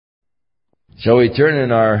Shall we turn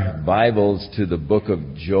in our Bibles to the book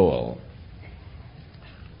of Joel?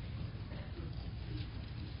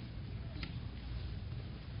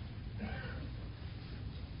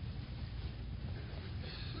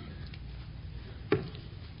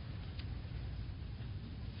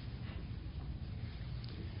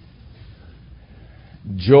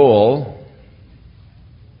 Joel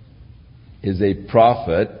is a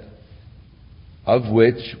prophet of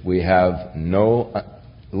which we have no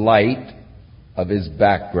light of his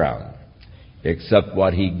background, except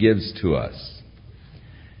what he gives to us.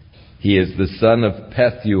 He is the son of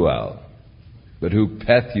Pethuel, but who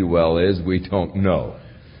Pethuel is, we don't know.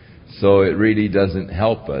 So it really doesn't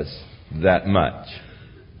help us that much.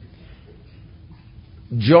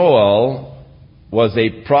 Joel was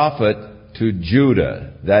a prophet to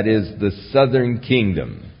Judah, that is the southern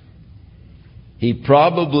kingdom. He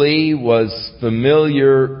probably was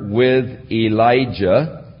familiar with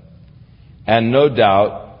Elijah, and no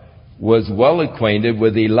doubt was well acquainted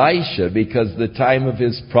with Elisha, because the time of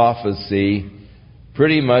his prophecy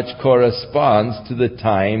pretty much corresponds to the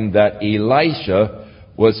time that Elisha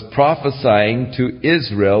was prophesying to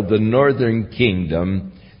Israel, the northern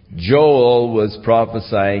kingdom. Joel was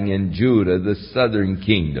prophesying in Judah, the southern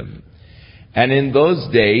kingdom. And in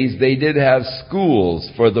those days, they did have schools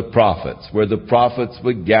for the prophets, where the prophets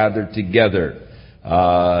would gather together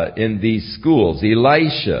in these schools.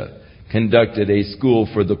 Elisha conducted a school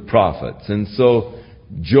for the prophets. And so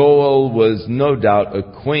Joel was no doubt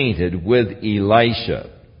acquainted with Elisha.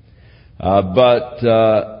 But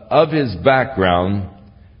of his background,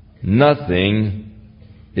 nothing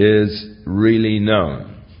is really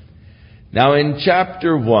known. Now in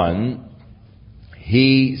chapter 1,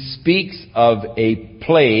 he speaks of a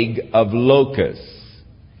plague of locusts.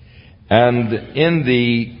 And in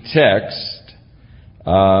the text,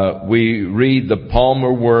 we read the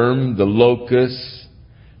palmer worm, the locust,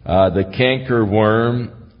 the canker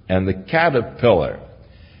worm, and the caterpillar.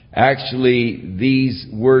 Actually, these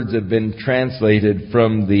words have been translated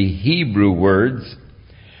from the Hebrew words,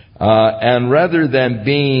 and rather than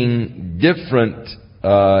being different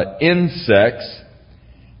insects,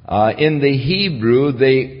 in the Hebrew,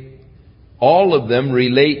 all of them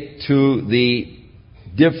relate to the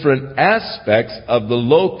different aspects of the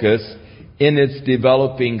locust in its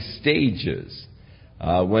developing stages.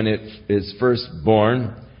 When it is first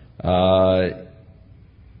born,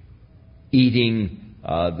 eating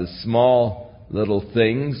the small little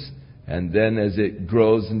things, and then as it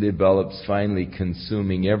grows and develops, finally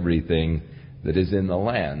consuming everything that is in the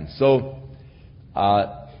land. So,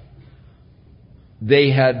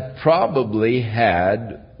 they had probably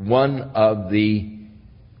had one of the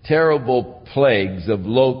terrible plagues of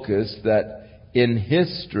locusts that in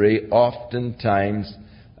history oftentimes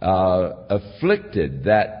afflicted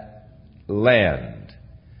that land.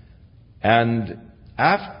 And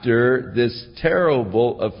after this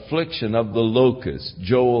terrible affliction of the locust,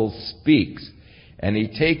 Joel speaks, and he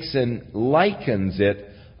takes and likens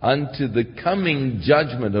it unto the coming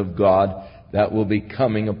judgment of God that will be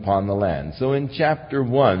coming upon the land. So in chapter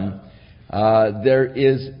 1, there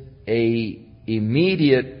is a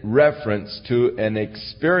immediate reference to an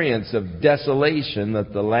experience of desolation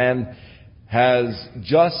that the land has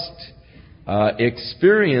just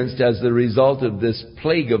experienced as the result of this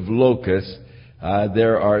plague of locusts.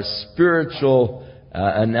 There are spiritual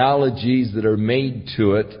analogies that are made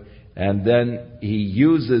to it, and then he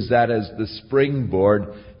uses that as the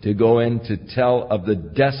springboard to go in to tell of the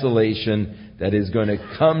desolation that is going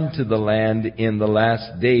to come to the land in the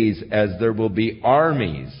last days, as there will be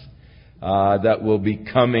armies that will be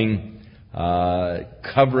coming,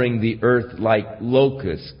 covering the earth like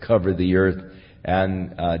locusts cover the earth,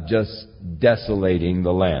 and just desolating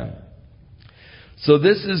the land. So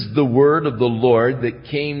this is the word of the Lord that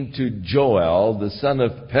came to Joel, the son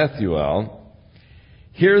of Pethuel.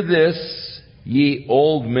 Hear this, ye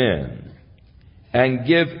old men, and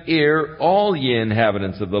give ear, all ye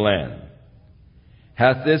inhabitants of the land.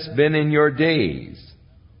 Hath this been in your days,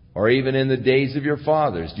 or even in the days of your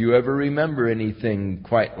fathers? Do you ever remember anything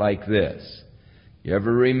quite like this? You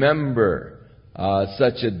ever remember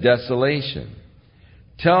such a desolation?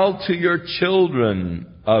 Tell to your children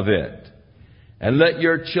of it, and let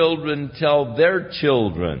your children tell their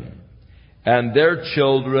children, and their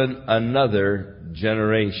children another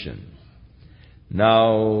generation.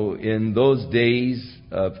 Now, in those days,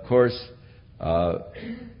 of course,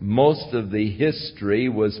 most of the history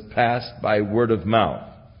was passed by word of mouth.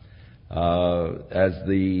 As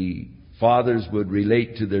the fathers would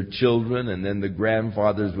relate to their children, and then the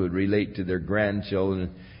grandfathers would relate to their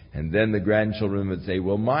grandchildren, And then the grandchildren would say,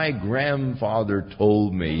 well, my grandfather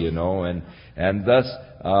told me, and thus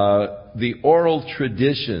the oral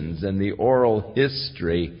traditions and the oral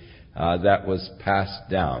history that was passed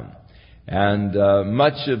down. And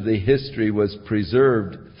much of the history was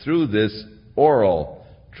preserved through this oral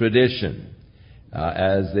tradition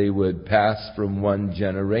as they would pass from one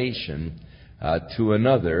generation to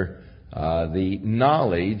another the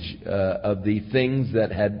knowledge of the things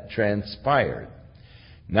that had transpired.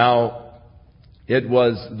 Now, it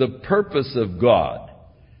was the purpose of God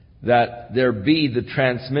that there be the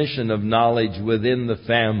transmission of knowledge within the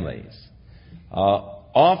families.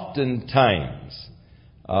 Oftentimes,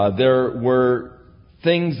 there were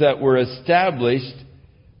things that were established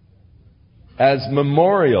as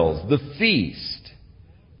memorials, the feast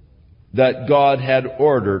that God had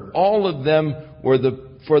ordered. All of them were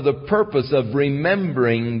for the purpose of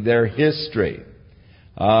remembering their history,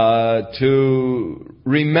 to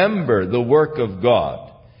remember the work of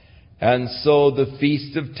God. And so the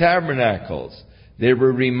Feast of Tabernacles, they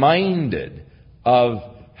were reminded of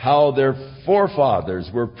how their forefathers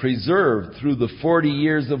were preserved through the 40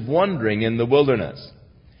 years of wandering in the wilderness.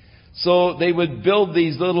 So they would build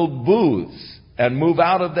these little booths and move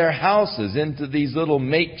out of their houses into these little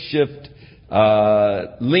makeshift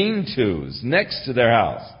lean-tos next to their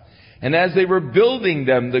house. And as they were building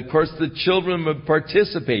them, of course, the children would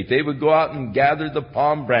participate. They would go out and gather the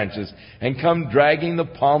palm branches and come dragging the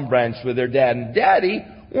palm branch with their dad. And, Daddy,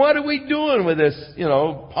 what are we doing with this,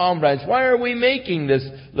 palm branch? Why are we making this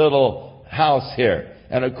little house here?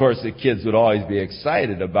 And, of course, the kids would always be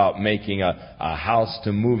excited about making a house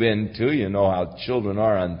to move into. You know how children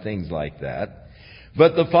are on things like that.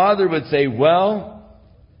 But the father would say, well,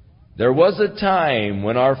 there was a time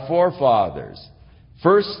when our forefathers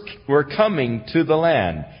first were coming to the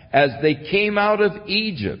land. As they came out of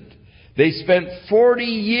Egypt, they spent 40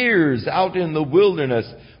 years out in the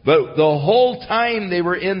wilderness. But the whole time they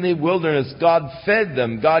were in the wilderness, God fed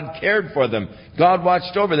them. God cared for them. God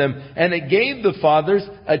watched over them. And it gave the fathers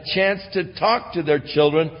a chance to talk to their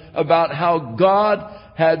children about how God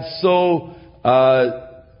had so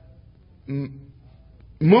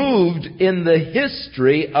moved in the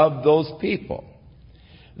history of those people.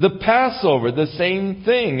 The Passover, the same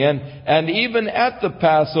thing. And even at the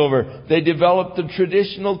Passover, they developed a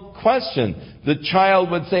traditional question. The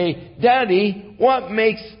child would say, Daddy, what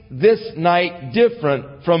makes this night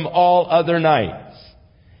different from all other nights?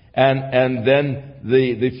 And then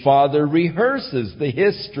the father rehearses the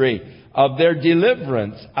history of their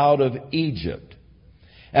deliverance out of Egypt.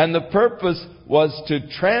 And the purpose was to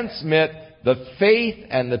transmit the faith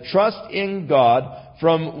and the trust in God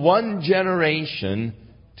from one generation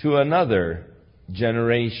to another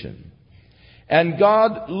generation. And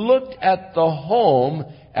God looked at the home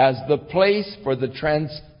as the place for the transmitting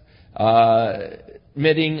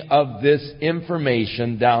of this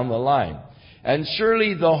information down the line. And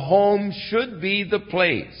surely the home should be the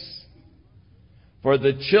place for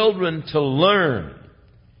the children to learn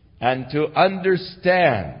and to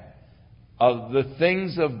understand of the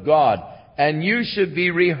things of God. And you should be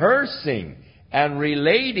rehearsing and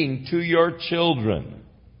relating to your children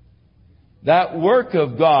that work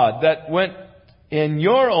of God that went in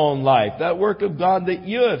your own life, that work of God that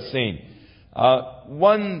you have seen.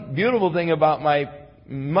 One beautiful thing about my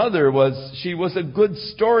mother was she was a good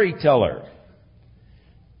storyteller.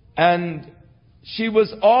 And she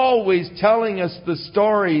was always telling us the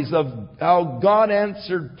stories of how God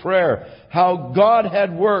answered prayer, how God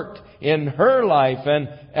had worked in her life and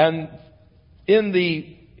in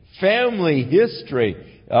the family history,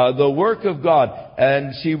 the work of God.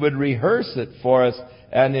 And she would rehearse it for us,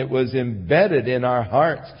 and it was embedded in our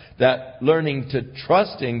hearts, that learning to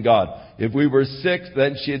trust in God. If we were sick,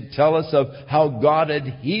 then she'd tell us of how God had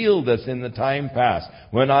healed us in the time past.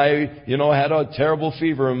 When I, had a terrible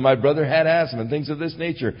fever and my brother had asthma and things of this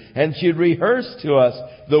nature. And she'd rehearse to us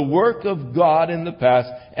the work of God in the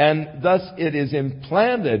past, and thus it is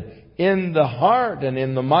implanted in the heart and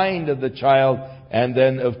in the mind of the child, and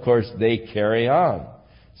then, of course, they carry on.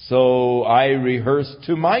 So I rehearse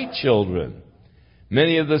to my children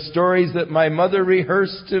many of the stories that my mother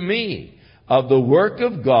rehearsed to me of the work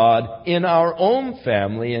of God in our own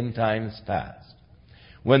family in times past.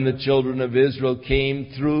 When the children of Israel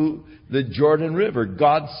came through the Jordan River,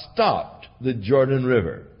 God stopped the Jordan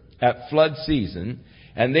River at flood season,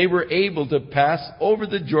 and they were able to pass over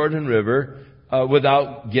the Jordan River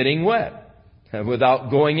without getting wet, without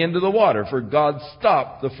going into the water, for God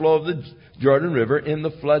stopped the flow of the Jordan River in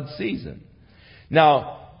the flood season.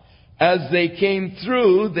 Now, as they came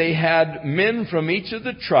through, they had men from each of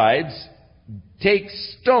the tribes take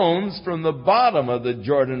stones from the bottom of the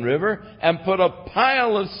Jordan River and put a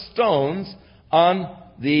pile of stones on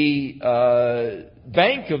the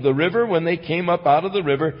bank of the river. When they came up out of the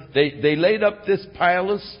river, they laid up this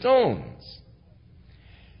pile of stones.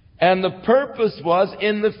 And the purpose was,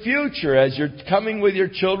 in the future, as you're coming with your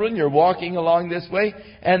children, you're walking along this way,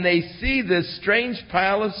 and they see this strange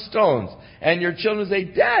pile of stones. And your children say,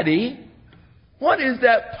 "Daddy, what is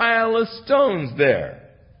that pile of stones there?"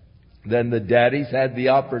 Then the daddies had the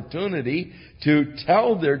opportunity to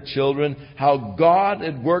tell their children how God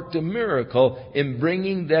had worked a miracle in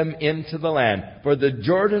bringing them into the land. For the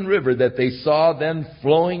Jordan River that they saw then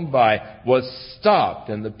flowing by was stopped,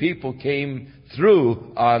 and the people came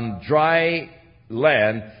through on dry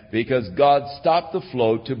land because God stopped the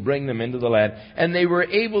flow to bring them into the land. And they were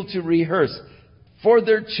able to rehearse for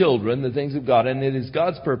their children the things of God. And it is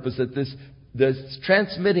God's purpose that this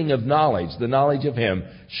transmitting of knowledge, the knowledge of Him,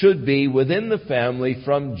 should be within the family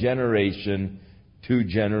from generation to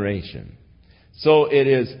generation. So it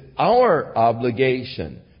is our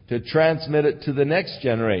obligation to transmit it to the next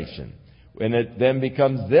generation. And it then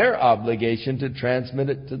becomes their obligation to transmit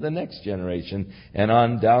it to the next generation. And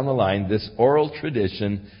on down the line, this oral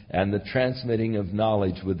tradition and the transmitting of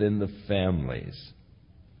knowledge within the families.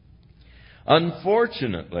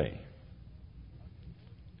 Unfortunately,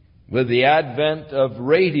 with the advent of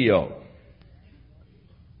radio,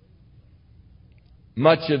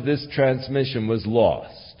 much of this transmission was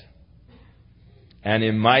lost. And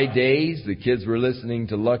in my days, the kids were listening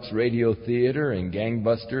to Lux Radio Theater and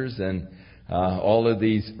Gangbusters and all of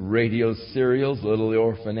these radio serials, Little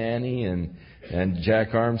Orphan Annie and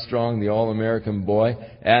Jack Armstrong, the All-American Boy.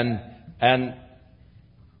 And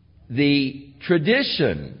the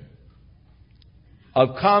tradition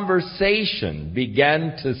of conversation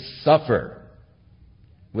began to suffer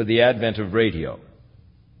with the advent of radio.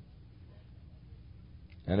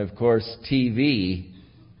 And of course, TV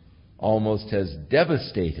almost has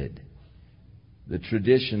devastated the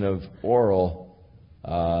tradition of oral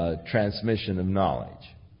transmission of knowledge.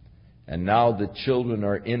 And now the children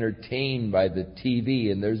are entertained by the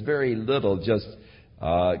TV, and there's very little just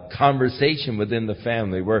conversation within the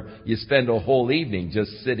family where you spend a whole evening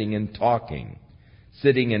just sitting and talking,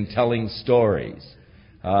 sitting and telling stories,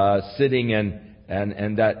 sitting and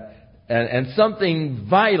something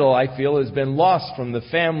vital, I feel, has been lost from the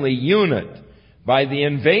family unit by the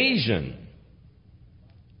invasion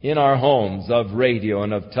in our homes of radio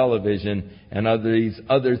and of television and of these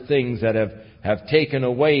other things that have taken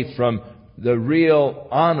away from the real,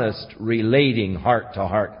 honest relating heart to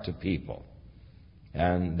heart to people.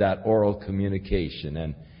 And that oral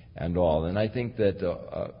communication and all. And I think that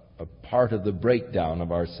a part of the breakdown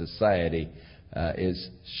of our society is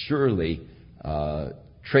surely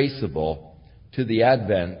traceable to the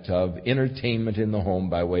advent of entertainment in the home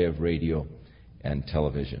by way of radio and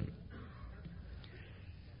television.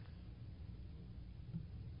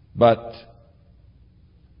 But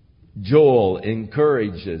Joel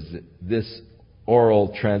encourages this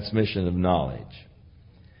oral transmission of knowledge.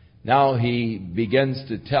 Now he begins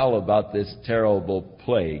to tell about this terrible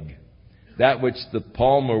plague. That which the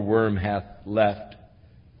palmer worm hath left,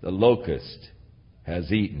 the locust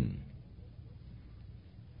has eaten.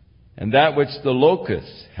 And that which the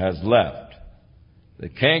locust has left, the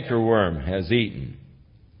cankerworm has eaten.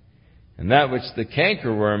 And that which the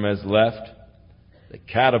cankerworm has left, the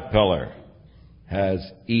caterpillar has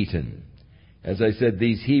eaten. As I said,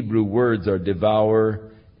 these Hebrew words are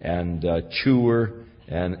devourer and chewer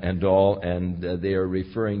and all, and they are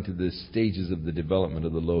referring to the stages of the development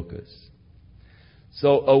of the locust.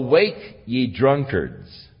 So awake, ye drunkards,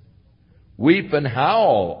 weep and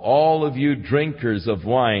howl, all of you drinkers of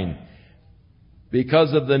wine,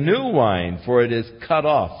 because of the new wine, for it is cut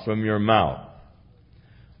off from your mouth.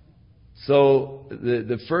 So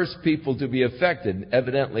the first people to be affected,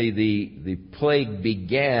 evidently the plague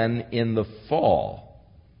began in the fall.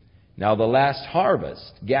 Now the last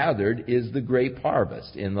harvest gathered is the grape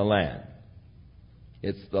harvest in the land.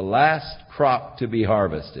 It's the last crop to be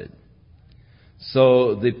harvested.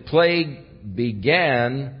 So the plague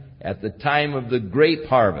began at the time of the grape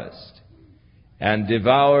harvest and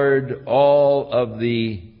devoured all of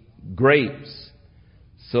the grapes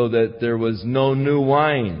so that there was no new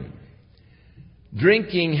wine.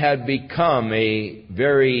 Drinking had become a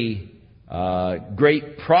very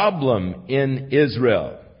great problem in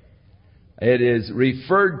Israel. It is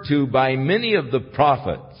referred to by many of the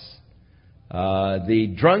prophets.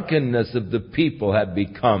 The drunkenness of the people had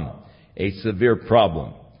become a severe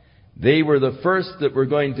problem. They were the first that were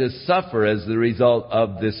going to suffer as the result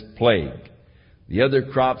of this plague. The other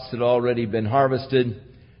crops had already been harvested,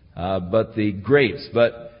 but the grapes.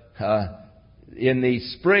 But in the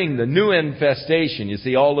spring, the new infestation, you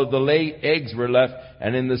see, all of the eggs were left,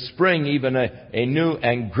 and in the spring, even a new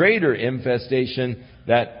and greater infestation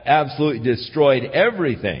that absolutely destroyed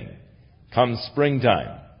everything comes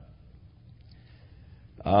springtime.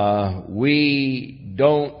 We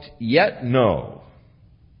don't yet know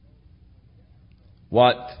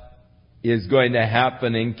what is going to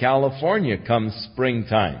happen in California come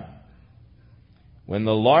springtime, when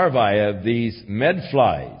the larvae of these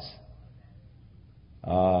medflies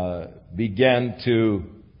began to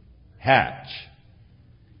hatch.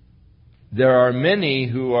 There are many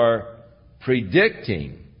who are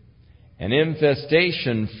predicting an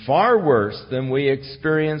infestation far worse than we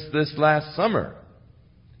experienced this last summer,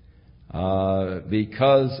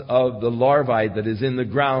 because of the larvae that is in the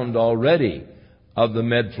ground already of the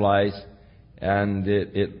medflies, and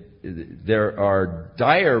there are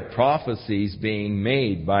dire prophecies being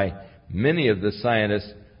made by many of the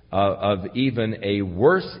scientists of even a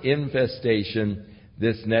worse infestation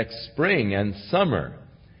this next spring and summer.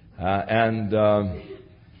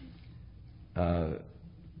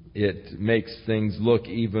 It makes things look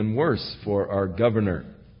even worse for our governor.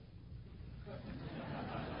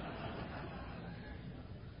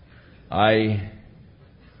 I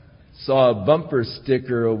saw a bumper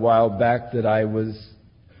sticker a while back that I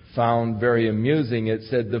found very amusing. It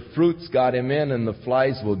said, "The fruits got him in and the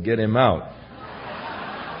flies will get him out."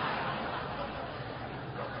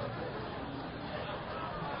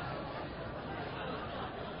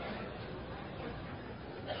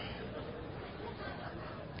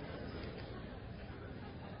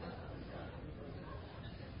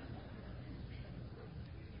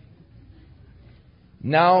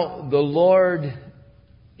 Now, the Lord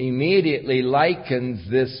immediately likens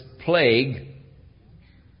this plague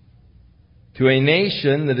to a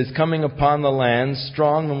nation that is coming upon the land,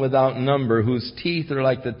 strong and without number, whose teeth are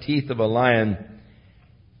like the teeth of a lion,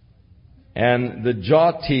 and the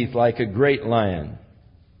jaw teeth like a great lion.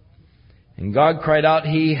 And God cried out,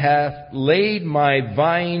 "He hath laid my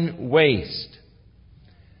vine waste."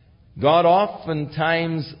 God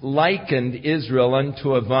oftentimes likened Israel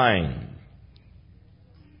unto a vine.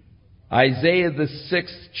 Isaiah, the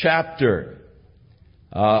 6th chapter,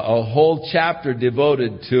 a whole chapter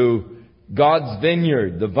devoted to God's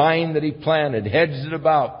vineyard, the vine that He planted, hedged it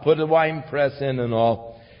about, put a winepress in and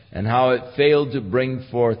all, and how it failed to bring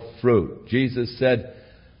forth fruit. Jesus said,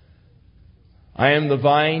 "I am the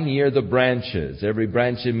vine, ye are the branches. Every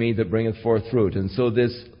branch in me that bringeth forth fruit." And so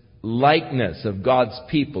this likeness of God's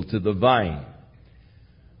people to the vine.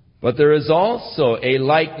 But there is also a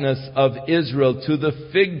likeness of Israel to the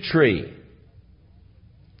fig tree.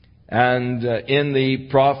 And in the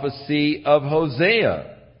prophecy of Hosea,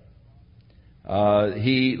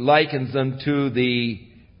 he likens them to the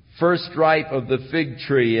first ripe of the fig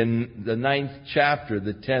tree in the 9th chapter,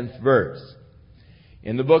 the 10th verse.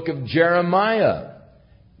 In the book of Jeremiah,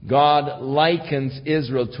 God likens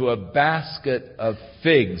Israel to a basket of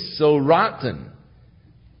figs so rotten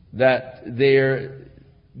that they're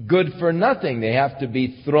good for nothing. They have to be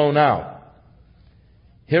thrown out.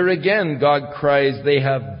 Here again, God cries, "They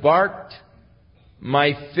have barked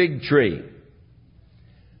my fig tree."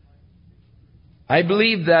 I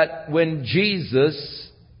believe that when Jesus,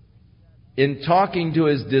 in talking to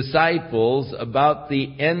His disciples about the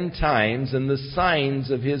end times and the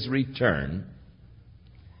signs of His return,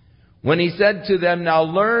 when He said to them, "Now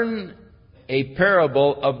learn a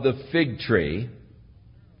parable of the fig tree,"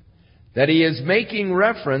 that He is making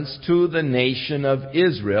reference to the nation of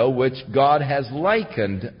Israel, which God has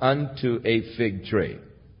likened unto a fig tree.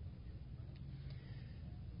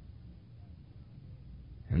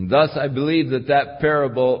 And thus I believe that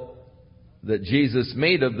parable that Jesus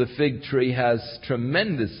made of the fig tree has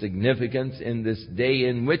tremendous significance in this day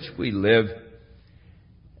in which we live,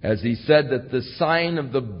 as He said that the sign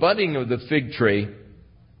of the budding of the fig tree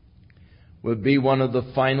would be one of the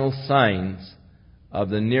final signs of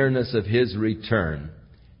the nearness of His return,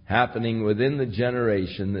 happening within the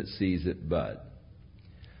generation that sees it bud.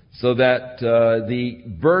 So that the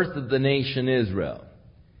birth of the nation Israel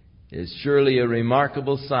is surely a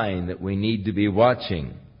remarkable sign that we need to be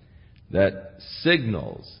watching, that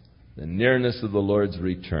signals the nearness of the Lord's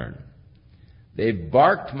return. They've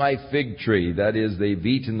barked my fig tree, that is, they've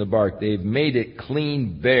eaten the bark. They've made it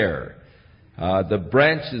clean bare. The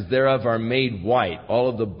branches thereof are made white. All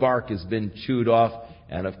of the bark has been chewed off,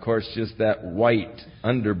 and of course just that white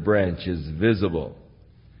underbranch is visible.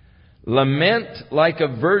 Lament like a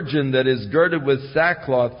virgin that is girded with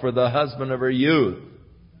sackcloth for the husband of her youth.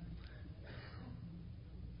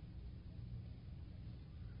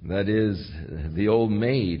 That is, the old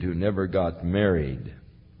maid who never got married.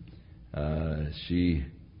 She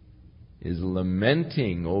is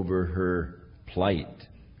lamenting over her plight.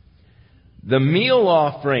 The meal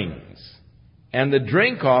offerings and the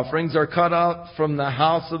drink offerings are cut out from the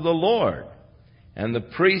house of the Lord, and the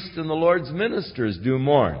priest and the Lord's ministers do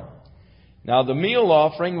mourn. Now the meal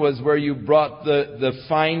offering was where you brought the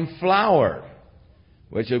fine flour,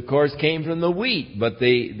 which of course came from the wheat, but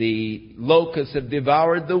the locusts have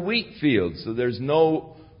devoured the wheat fields, so there's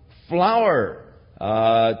no flour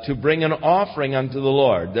to bring an offering unto the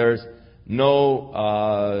Lord. There's no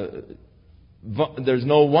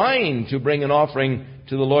wine to bring an offering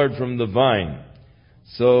to the Lord from the vine.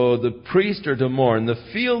 So the priests are to mourn. The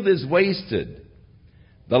field is wasted.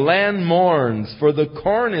 The land mourns, for the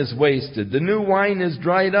corn is wasted. The new wine is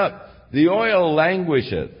dried up. The oil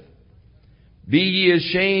languisheth. Be ye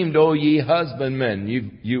ashamed, O ye husbandmen,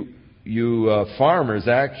 you farmers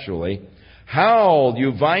actually. Howl,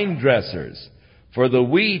 you vine dressers, for the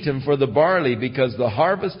wheat and for the barley, because the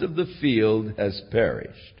harvest of the field has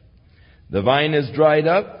perished. The vine is dried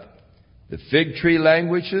up, the fig tree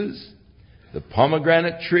languishes, the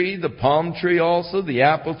pomegranate tree, the palm tree also, the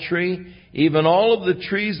apple tree, even all of the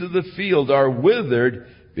trees of the field are withered,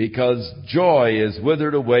 because joy is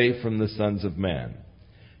withered away from the sons of man.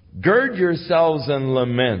 Gird yourselves and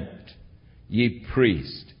lament, ye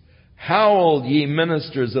priests. Howl, ye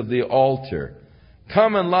ministers of the altar.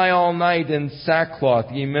 Come and lie all night in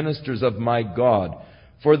sackcloth, ye ministers of my God.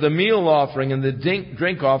 For the meal offering and the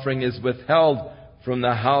drink offering is withheld from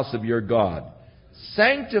the house of your God.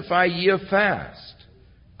 Sanctify ye a fast.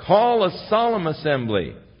 Call a solemn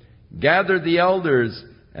assembly. Gather the elders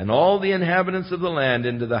and all the inhabitants of the land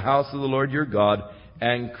into the house of the Lord your God,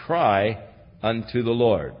 and cry unto the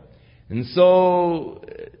Lord. And so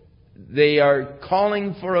they are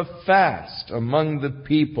calling for a fast among the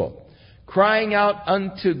people, crying out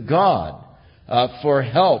unto God for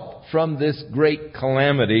help from this great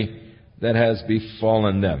calamity that has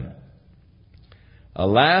befallen them.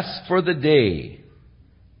 Alas for the day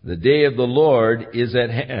of the Lord is at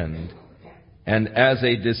hand, and as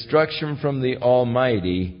a destruction from the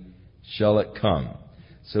Almighty shall it come.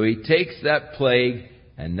 So he takes that plague,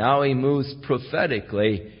 and now he moves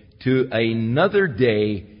prophetically to another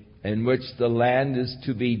day in which the land is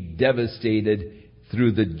to be devastated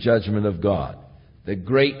through the judgment of God. The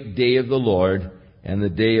great day of the Lord and the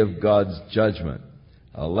day of God's judgment.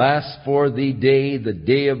 Alas for the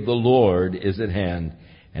day of the Lord is at hand,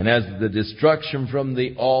 and as the destruction from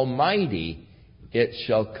the Almighty it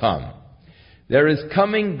shall come. There is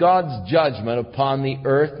coming God's judgment upon the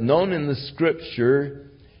earth, known in the Scripture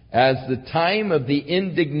as the time of the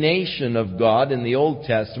indignation of God in the Old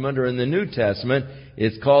Testament, or in the New Testament,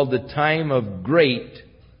 it's called the time of great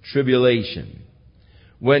tribulation.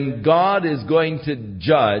 When God is going to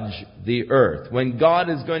judge the earth. When God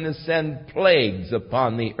is going to send plagues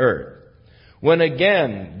upon the earth. When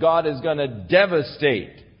again, God is going to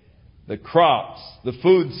devastate the crops, the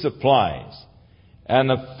food supplies,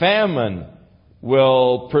 and a famine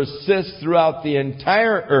will persist throughout the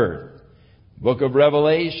entire earth. The book of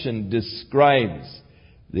Revelation describes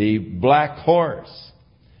the black horse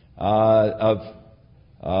of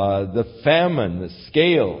the famine, the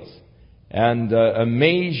scales, and a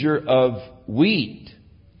measure of wheat,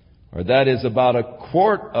 or that is about a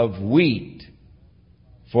quart of wheat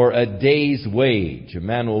for a day's wage. A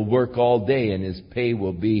man will work all day and his pay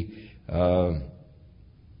will be half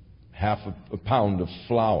a pound of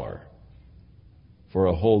flour for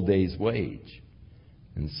a whole day's wage.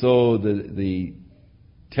 And so the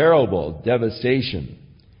terrible devastation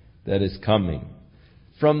that is coming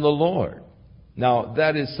from the Lord. Now,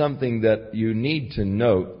 that is something that you need to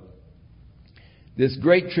note. This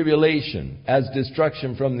great tribulation as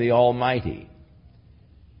destruction from the Almighty.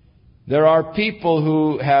 There are people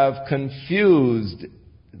who have confused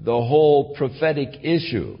the whole prophetic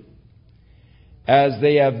issue as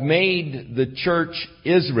they have made the church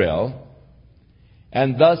Israel,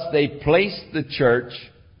 and thus they placed the church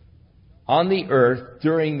on the earth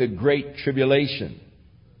during the Great Tribulation.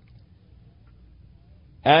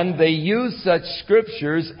 And they use such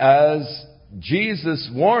scriptures as Jesus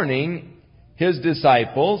warning His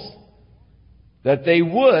disciples that they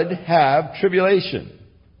would have tribulation.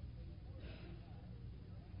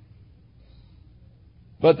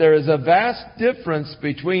 But there is a vast difference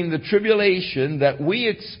between the tribulation that we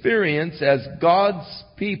experience as God's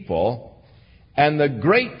people and the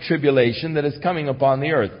great tribulation that is coming upon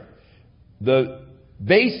the earth. The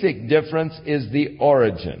basic difference is the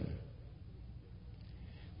origin.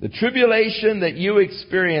 The tribulation that you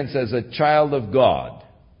experience as a child of God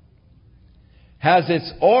has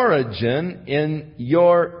its origin in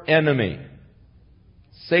your enemy,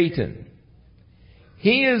 Satan.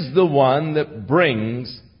 He is the one that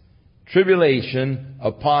brings tribulation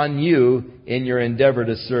upon you in your endeavor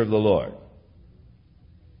to serve the Lord.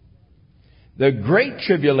 The great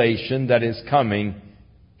tribulation that is coming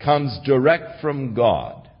comes direct from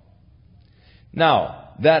God.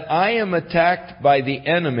 Now, that I am attacked by the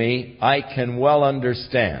enemy, I can well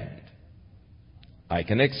understand. I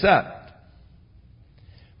can accept.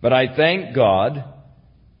 But I thank God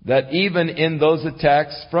that even in those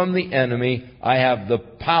attacks from the enemy, I have the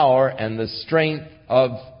power and the strength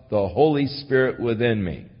of the Holy Spirit within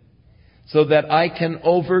me, so that I can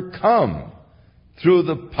overcome through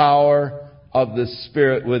the power of the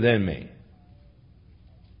Spirit within me.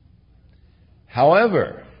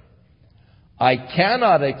 However, I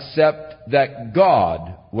cannot accept that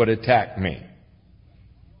God would attack me.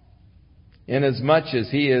 Inasmuch as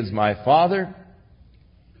He is my Father,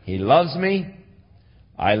 He loves me,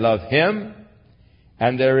 I love Him,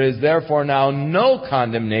 and there is therefore now no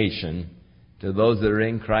condemnation to those that are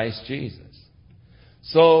in Christ Jesus.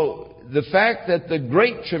 So, the fact that the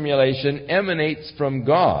Great Tribulation emanates from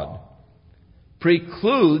God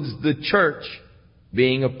precludes the church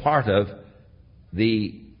being a part of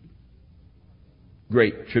the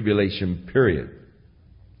Great Tribulation period.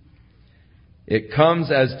 It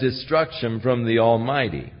comes as destruction from the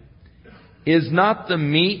Almighty. Is not the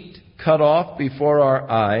meat cut off before our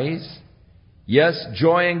eyes? Yes,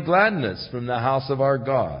 joy and gladness from the house of our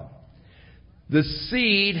God. The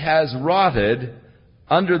seed has rotted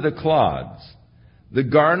under the clods. The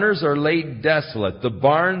garners are laid desolate. The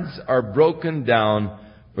barns are broken down,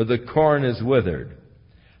 for the corn is withered.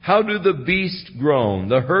 How do the beasts groan?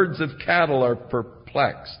 The herds of cattle are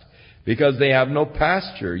perplexed, because they have no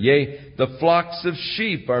pasture. Yea, the flocks of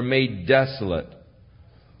sheep are made desolate.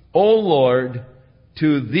 O Lord,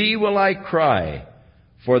 to Thee will I cry,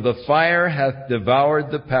 for the fire hath devoured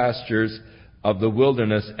the pastures of the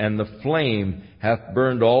wilderness, and the flame hath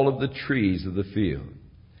burned all of the trees of the field.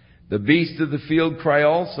 The beasts of the field cry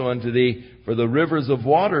also unto Thee, for the rivers of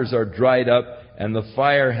waters are dried up, and the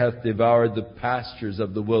fire hath devoured the pastures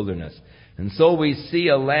of the wilderness. And so we see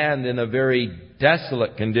a land in a very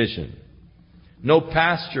desolate condition. No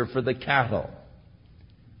pasture for the cattle.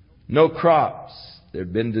 No crops.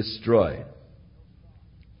 They've been destroyed.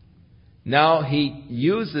 Now He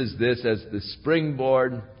uses this as the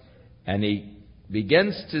springboard, and He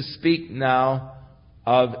begins to speak now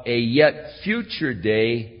of a yet future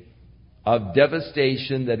day of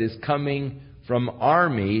devastation that is coming from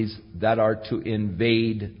armies that are to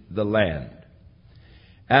invade the land.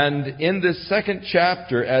 And in this second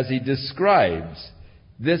chapter, as He describes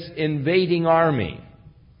this invading army,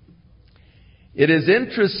 it is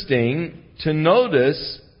interesting to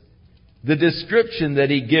notice the description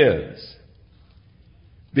that He gives,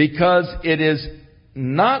 because it is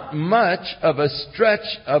not much of a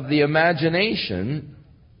stretch of the imagination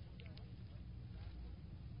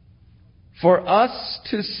for us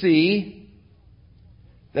to see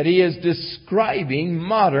that He is describing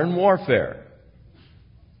modern warfare.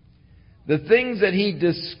 The things that He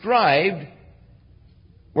described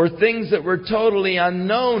were things that were totally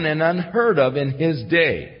unknown and unheard of in His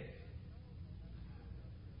day.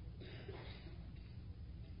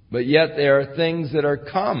 But yet there are things that are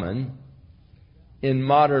common in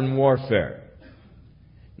modern warfare.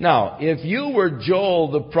 Now, if you were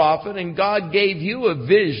Joel the prophet and God gave you a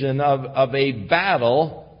vision of a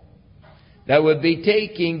battle that would be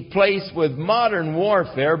taking place with modern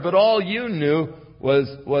warfare, but all you knew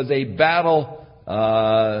was a battle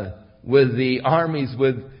with the armies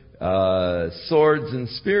with swords and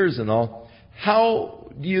spears and all,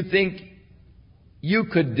 how do you think you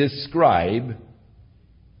could describe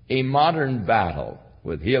a modern battle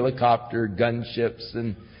with helicopter gunships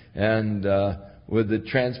and with the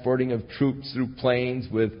transporting of troops through planes,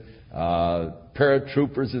 with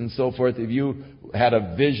paratroopers and so forth? If you had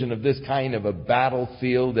a vision of this kind of a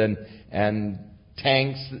battlefield and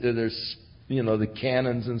tanks, there's the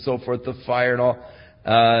cannons and so forth, the fire and all,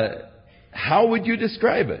 how would you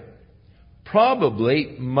describe it?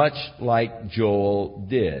 Probably much like Joel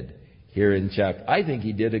did here in chapter. I think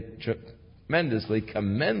he did a tremendously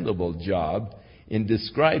commendable job in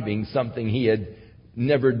describing something he had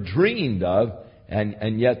never dreamed of,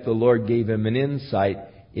 and yet the Lord gave him an insight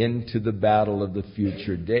into the battle of the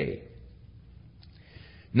future day.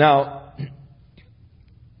 Now,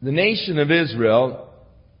 the nation of Israel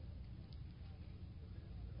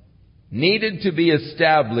needed to be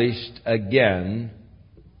established again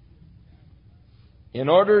in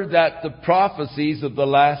order that the prophecies of the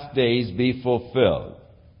last days be fulfilled.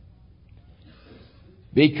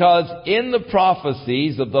 Because in the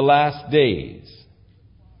prophecies of the last days,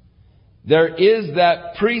 there is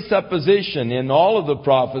that presupposition in all of the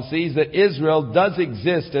prophecies that Israel does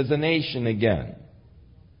exist as a nation again.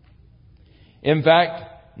 In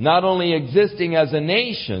fact, not only existing as a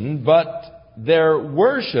nation, but their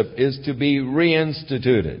worship is to be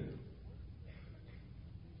reinstituted.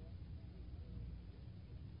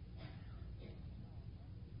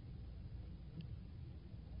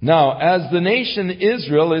 Now, as the nation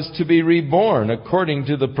Israel is to be reborn according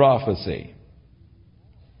to the prophecy,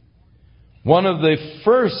 one of the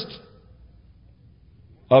first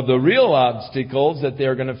of the real obstacles that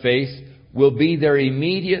they're going to face will be their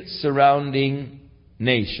immediate surrounding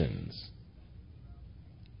nations,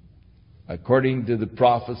 according to the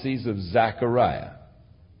prophecies of Zechariah,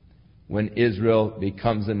 when Israel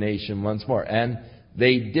becomes a nation once more. And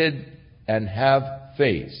they did and have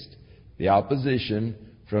faced the opposition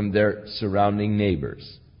from their surrounding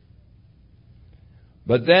neighbors.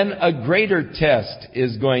 But then a greater test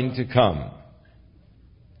is going to come.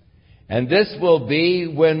 And this will be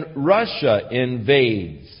when Russia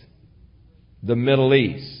invades the Middle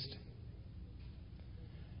East.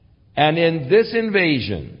 And in this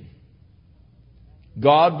invasion,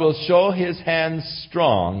 God will show His hand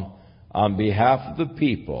strong on behalf of the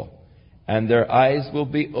people, and their eyes will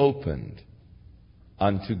be opened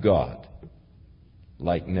unto God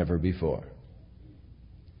like never before.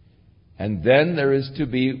 And then there is to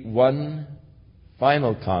be one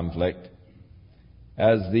final conflict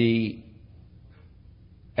as the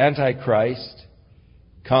Antichrist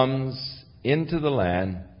comes into the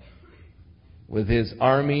land with his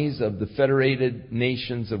armies of the federated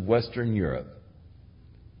nations of Western Europe.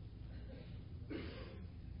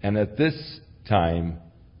 And at this time,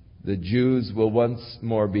 the Jews will once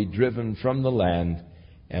more be driven from the land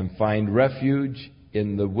and find refuge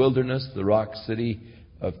in the wilderness, the rock city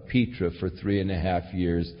of Petra, for 3.5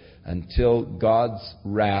 years, until God's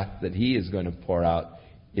wrath that He is going to pour out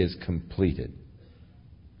is completed.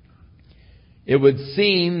 It would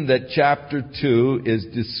seem that chapter 2 is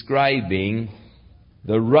describing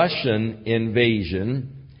the Russian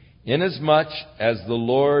invasion, inasmuch as the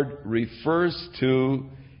Lord refers to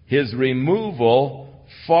His removal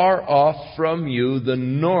far off from you, the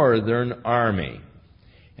northern army.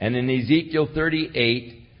 And in Ezekiel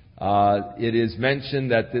 38, it is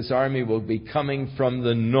mentioned that this army will be coming from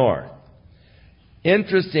the north.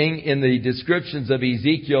 Interesting in the descriptions of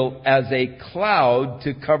Ezekiel as a cloud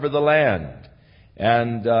to cover the land.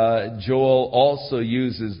 And Joel also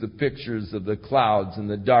uses the pictures of the clouds and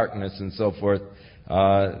the darkness and so forth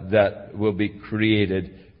that will be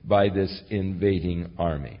created by this invading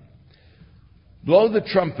army. Blow the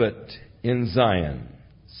trumpet in Zion.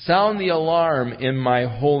 Sound the alarm in my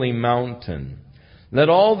holy mountain. Let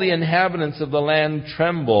all the inhabitants of the land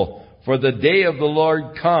tremble, for the day of the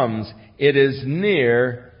Lord comes. It is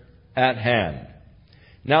near at hand.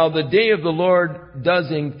 Now, the day of the Lord does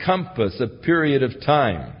encompass a period of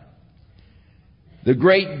time. The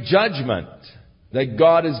great judgment that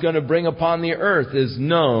God is going to bring upon the earth is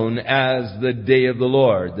known as the day of the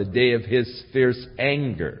Lord, the day of His fierce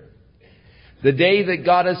anger. The day that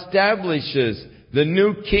God establishes the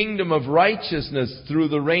new kingdom of righteousness through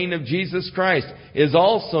the reign of Jesus Christ is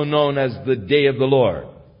also known as the day of the Lord.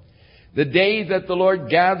 The day that the Lord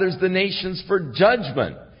gathers the nations for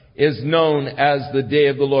judgment is known as the day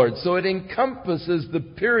of the Lord. So it encompasses the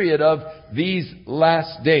period of these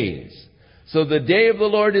last days. So the day of the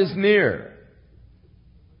Lord is near.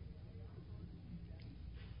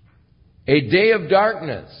 A day of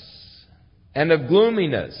darkness and of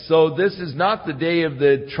gloominess. So this is not the day of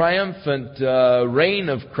the triumphant reign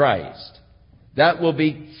of Christ. That will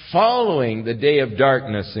be following the day of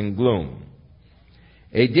darkness and gloom.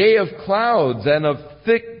 A day of clouds and of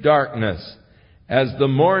thick darkness, as the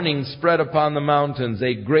morning spread upon the mountains,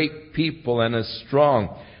 a great people and a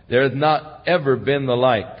strong. There hath not ever been the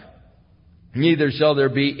like. Neither shall there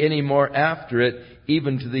be any more after it,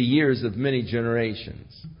 even to the years of many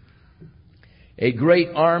generations. A great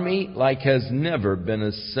army like has never been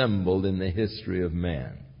assembled in the history of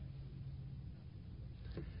man.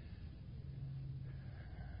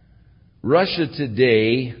 Russia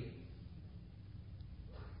today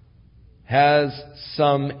has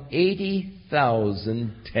some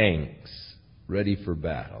 80,000 tanks ready for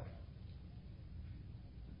battle.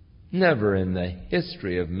 Never in the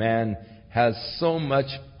history of man has so much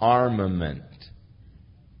armament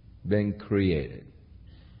been created.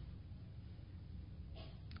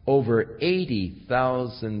 Over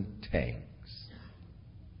 80,000 tanks.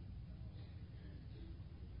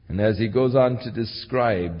 And as he goes on to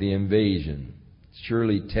describe the invasion,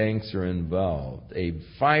 Surely tanks are involved. A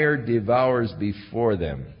fire devours before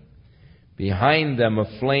them. Behind them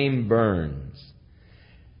a flame burns.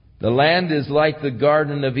 The land is like the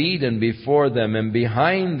Garden of Eden before them, and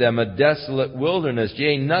behind them a desolate wilderness.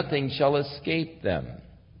 Yea, nothing shall escape them.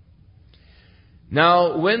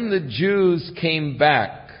 Now, when the Jews came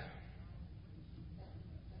back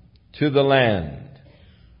to the land,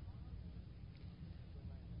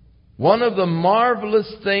 one of the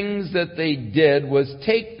marvelous things that they did was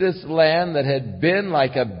take this land that had been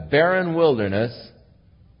like a barren wilderness,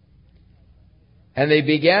 and they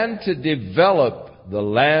began to develop the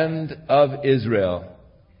land of Israel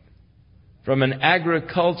from an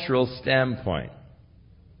agricultural standpoint.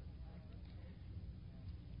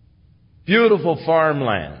 Beautiful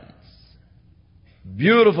farmlands,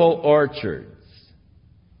 beautiful orchards,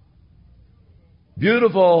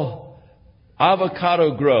 beautiful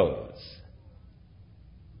avocado groves,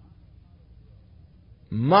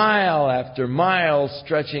 mile after mile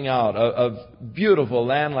stretching out of beautiful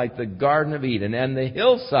land like the Garden of Eden, and the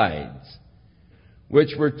hillsides,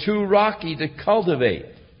 which were too rocky to cultivate,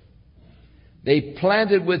 they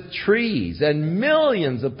planted with trees, and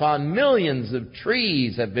millions upon millions of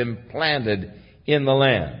trees have been planted in the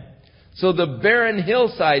land. So the barren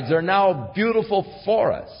hillsides are now a beautiful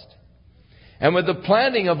forest. And with the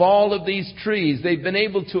planting of all of these trees, they've been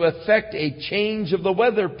able to effect a change of the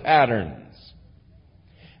weather patterns.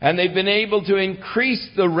 And they've been able to increase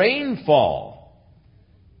the rainfall.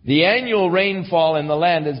 The annual rainfall in the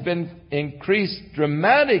land has been increased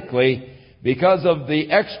dramatically because of the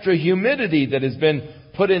extra humidity that has been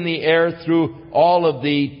put in the air through all of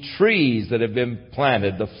the trees that have been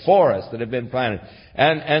planted, the forests that have been planted.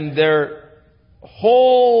 And their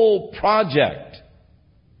whole project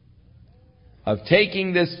of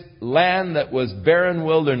taking this land that was barren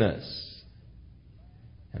wilderness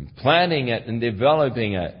and planting it and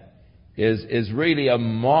developing it is really a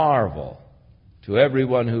marvel to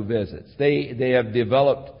everyone who visits. They have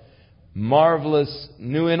developed marvelous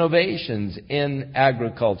new innovations in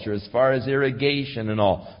agriculture as far as irrigation and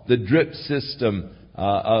all. The drip system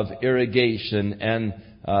of irrigation and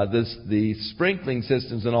the sprinkling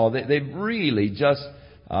systems and all. They really just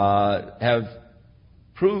have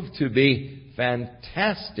proved to be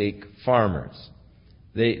fantastic farmers.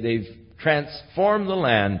 They've transformed the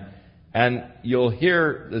land, and you'll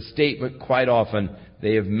hear the statement quite often,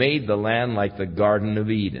 they have made the land like the Garden of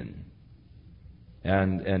Eden.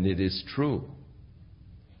 And it is true.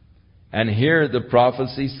 And here the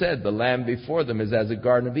prophecy said, the land before them is as a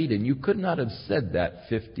Garden of Eden. You could not have said that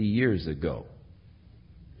 50 years ago.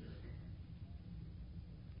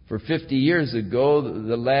 For 50 years ago,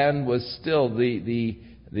 the land was still, the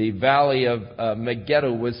valley of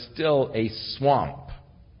Megiddo was still a swamp.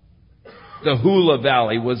 The Hula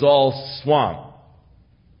Valley was all swamp.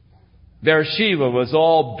 Beersheba was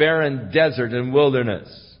all barren desert and wilderness.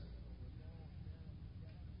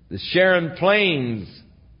 The Sharon Plains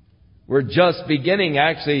were just beginning,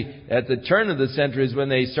 actually, at the turn of the centuries when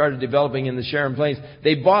they started developing in the Sharon Plains.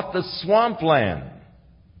 They bought the swampland.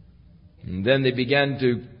 And then they began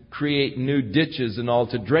to create new ditches and all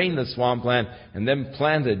to drain the swampland, and then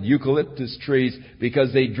planted eucalyptus trees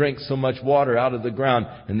because they drink so much water out of the ground.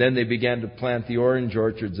 And then they began to plant the orange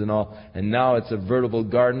orchards and all. And now it's a veritable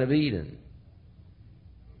Garden of Eden,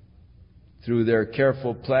 through their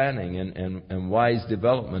careful planning and wise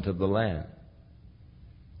development of the land.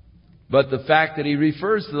 But the fact that he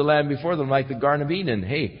refers to the land before them like the Garden of Eden,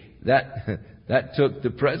 hey, that took the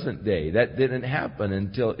present day. That didn't happen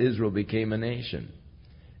until Israel became a nation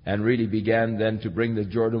and really began then to bring the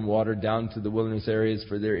Jordan water down to the wilderness areas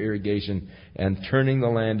for their irrigation and turning the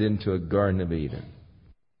land into a Garden of Eden.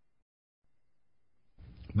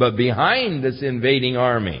 But behind this invading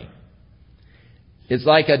army, it's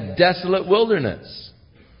like a desolate wilderness.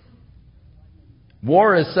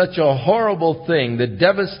 War is such a horrible thing, the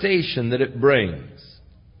devastation that it brings.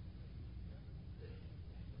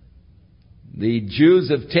 The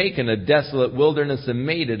Jews have taken a desolate wilderness and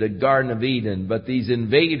made it a Garden of Eden, but these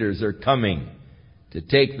invaders are coming to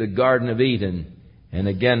take the Garden of Eden and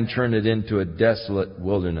again turn it into a desolate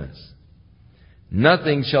wilderness.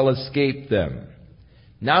 Nothing shall escape them.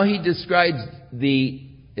 Now he describes the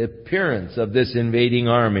appearance of this invading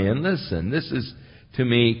army. And listen, this is to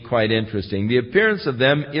me quite interesting. The appearance of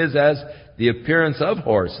them is as the appearance of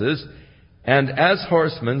horses, and as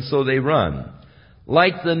horsemen so they run.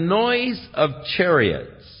 Like the noise of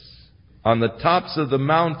chariots, on the tops of the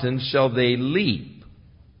mountains shall they leap.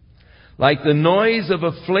 Like the noise of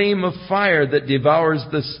a flame of fire that devours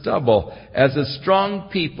the stubble, as a strong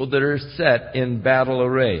people that are set in battle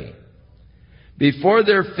array. Before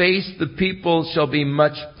their face the people shall be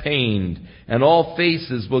much pained, and all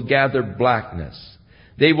faces will gather blackness.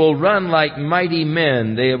 They will run like mighty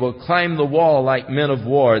men. They will climb the wall like men of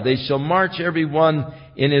war. They shall march every one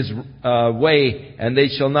in his way, and they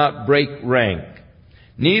shall not break rank.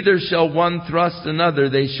 Neither shall one thrust another.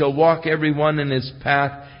 They shall walk every one in his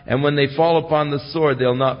path, and when they fall upon the sword,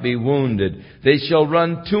 they'll not be wounded. They shall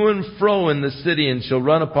run to and fro in the city, and shall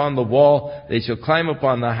run upon the wall. They shall climb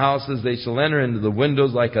upon the houses. They shall enter into the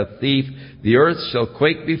windows like a thief. The earth shall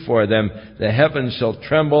quake before them. The heavens shall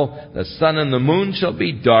tremble. The sun and the moon shall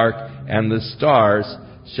be dark, and the stars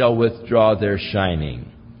shall withdraw their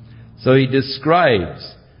shining. So he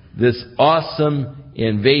describes this awesome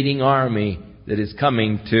invading army that is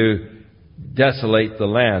coming to desolate the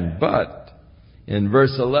land. But in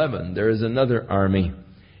verse 11, there is another army.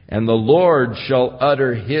 And the Lord shall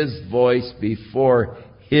utter his voice before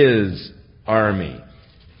his army.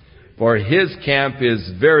 For his camp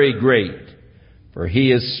is very great. For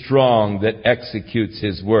he is strong that executes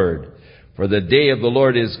his word. For the day of the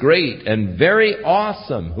Lord is great and very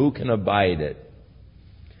awesome. Who can abide it?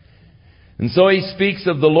 And so he speaks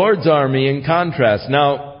of the Lord's army in contrast.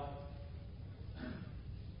 Now,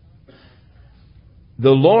 the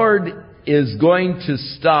Lord is going to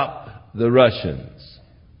stop the Russians.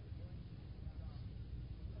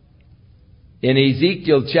 In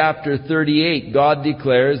Ezekiel chapter 38, God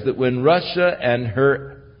declares that when Russia and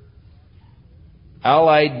her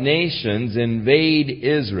allied nations invade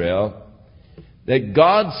Israel, that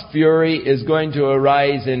God's fury is going to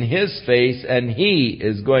arise in his face, and he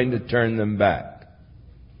is going to turn them back.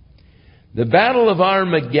 The Battle of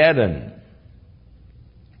Armageddon,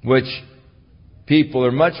 which people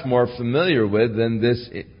are much more familiar with than this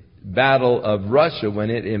battle of Russia when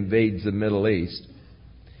it invades the Middle East.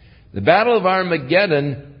 The Battle of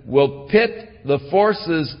Armageddon will pit the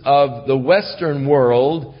forces of the Western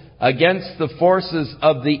world against the forces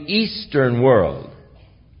of the Eastern world.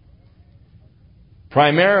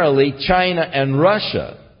 Primarily China and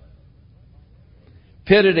Russia,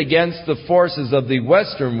 pitted against the forces of the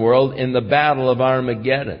Western world in the Battle of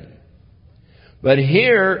Armageddon. But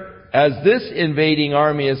here, as this invading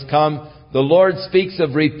army has come, the Lord speaks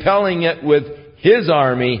of repelling it with his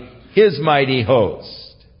army, his mighty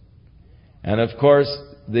host. And of course,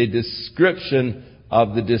 the description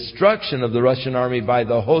of the destruction of the Russian army by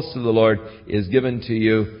the host of the Lord is given to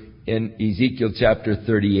you in Ezekiel chapter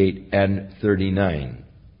 38 and 39.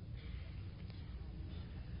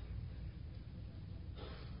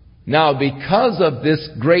 Now, because of this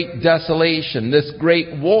great desolation, this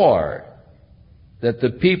great war that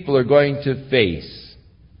the people are going to face,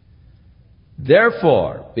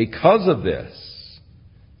 therefore, because of this,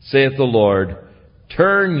 saith the Lord,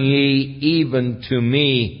 turn ye even to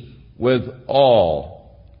me with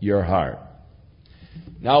all your heart.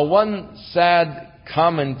 Now, one sad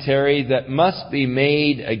commentary that must be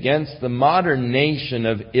made against the modern nation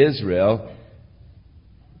of Israel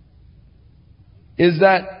is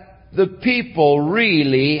that the people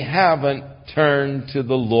really haven't turned to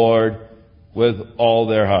the Lord with all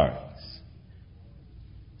their hearts.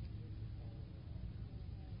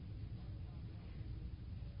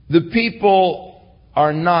 The people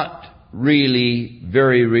are not really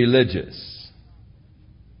very religious.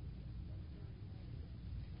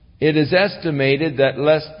 It is estimated that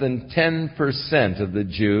less than 10% of the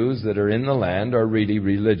Jews that are in the land are really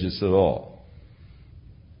religious at all.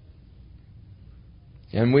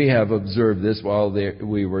 And we have observed this while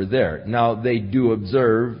we were there. Now, they do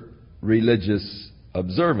observe religious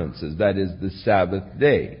observances, that is, the Sabbath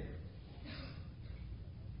day.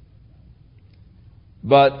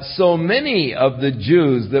 But so many of the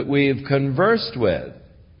Jews that we've conversed with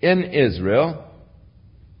in Israel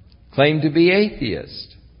claim to be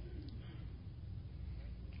atheists.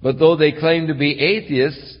 But though they claim to be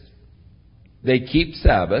atheists, they keep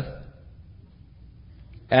Sabbath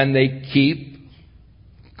and they keep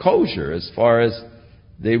kosher as far as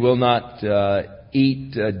they will not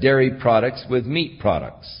eat dairy products with meat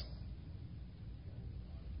products.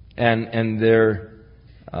 And they're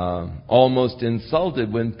almost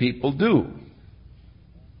insulted when people do.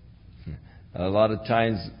 A lot of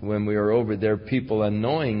times when we are over there, people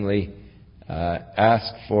unknowingly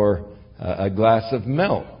ask for a glass of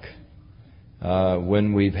milk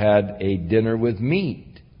when we've had a dinner with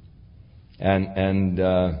meat. And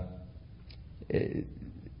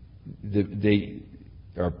they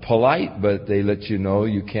are polite, but they let you know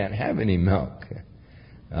you can't have any milk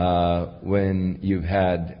when you've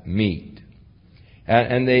had meat.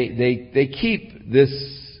 And they keep this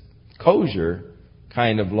kosher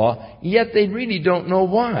kind of law, yet they really don't know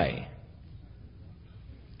why.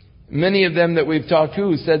 many of them that we've talked to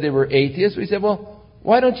who said they were atheists, we said, well,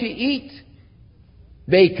 why don't you eat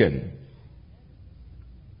bacon?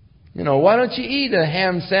 Why don't you eat a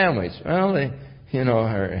ham sandwich? Well,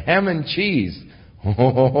 or ham and cheese.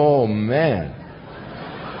 Oh, man.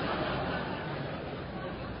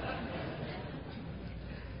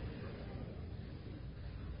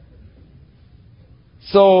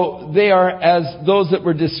 So they are, as those that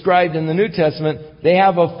were described in the New Testament, they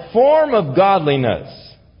have a form of godliness.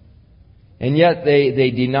 And yet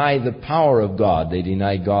they deny the power of God. They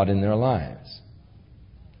deny God in their lives.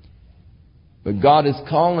 But God is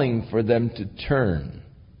calling for them to turn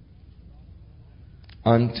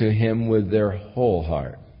unto Him with their whole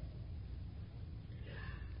heart.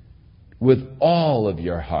 With all of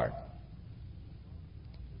your heart.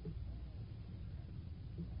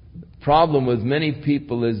 The problem with many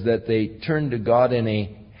people is that they turn to God in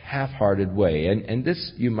a half-hearted way. And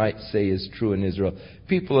this, you might say, is true in Israel.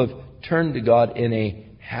 People have turned to God in a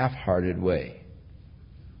half-hearted way.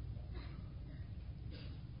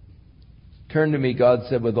 Turn to me, God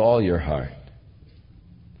said, with all your heart.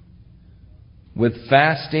 With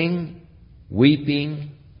fasting,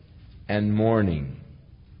 weeping, and mourning.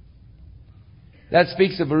 That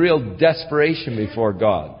speaks of a real desperation before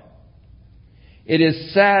God. It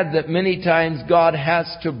is sad that many times God has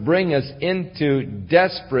to bring us into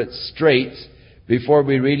desperate straits before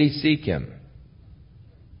we really seek Him.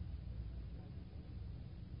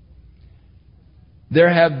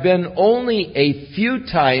 There have been only a few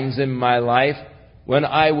times in my life when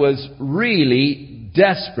I was really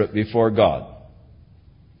desperate before God.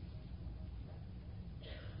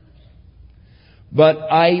 But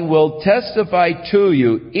I will testify to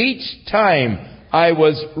you, each time I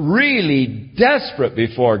was really desperate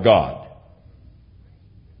before God,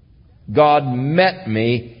 God met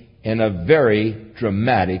me in a very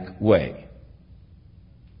dramatic way.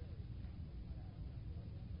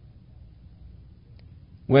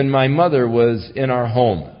 When my mother was in our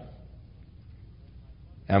home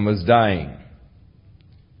and was dying,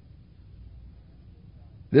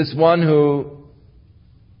 this one who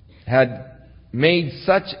had made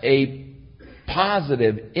such a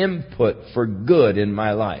positive input for good in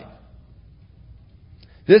my life.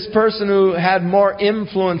 This person who had more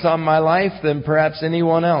influence on my life than perhaps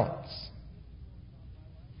anyone else.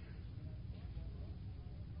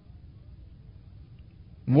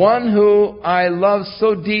 One who I loved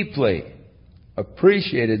so deeply,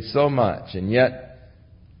 appreciated so much, and yet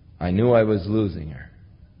I knew I was losing her.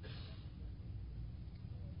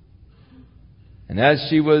 And as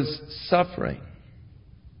she was suffering,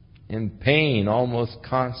 in pain almost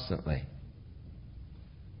constantly,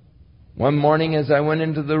 one morning as I went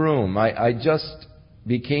into the room, I just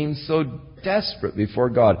became so desperate before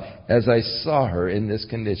God as I saw her in this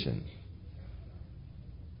condition,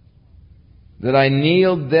 that I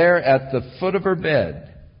kneeled there at the foot of her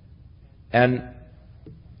bed and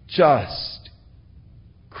just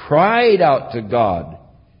cried out to God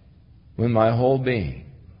with my whole being.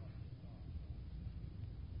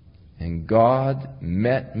 And God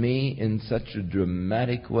met me in such a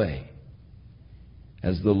dramatic way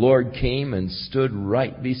as the Lord came and stood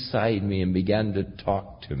right beside me and began to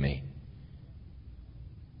talk to me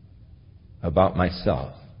about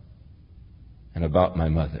myself and about my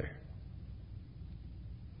mother.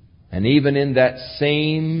 And even in that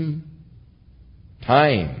same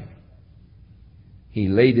time, He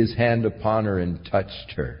laid His hand upon her and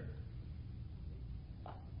touched her.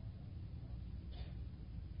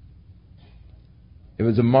 It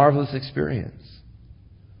was a marvelous experience.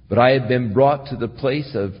 But I had been brought to the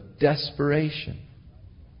place of desperation.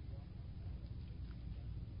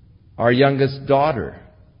 Our youngest daughter,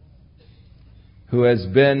 who has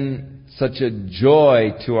been such a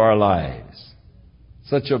joy to our lives,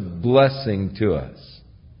 such a blessing to us.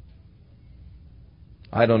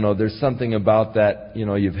 I don't know, there's something about that,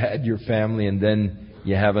 you've had your family and then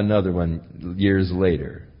you have another one years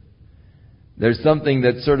later. There's something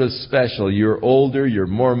that's sort of special. You're older, you're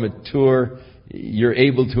more mature, you're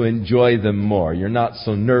able to enjoy them more. You're not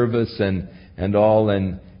so nervous and all,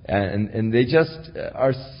 and they just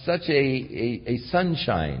are such a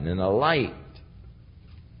sunshine and a light.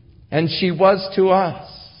 And she was to us.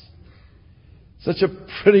 Such a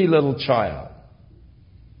pretty little child.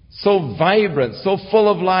 So vibrant, so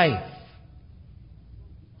full of life.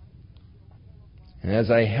 And as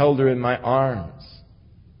I held her in my arms,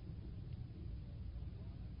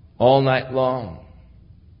 all night long,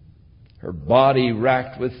 her body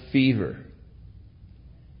racked with fever.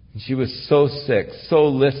 And she was so sick, so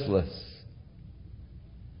listless.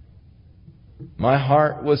 My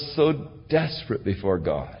heart was so desperate before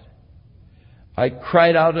God. I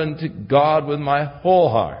cried out unto God with my whole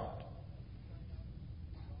heart.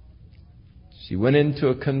 She went into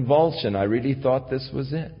a convulsion. I really thought this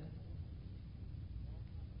was it.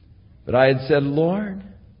 But I had said, Lord,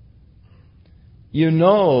 you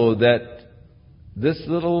know that this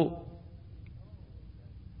little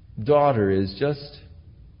daughter is just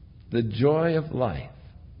the joy of life.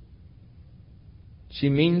 She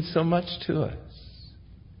means so much to us.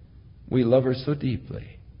 We love her so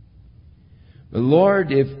deeply. But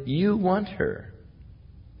Lord, if you want her,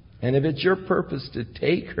 and if it's your purpose to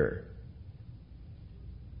take her,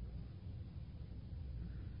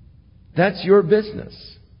 that's your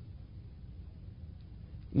business.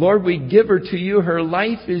 Lord, we give her to you. Her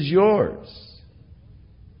life is yours.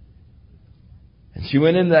 And she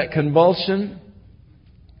went into that convulsion.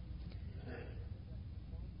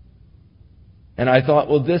 And I thought,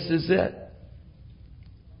 well, this is it.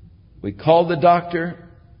 We called the doctor.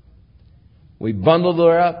 We bundled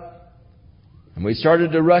her up. And we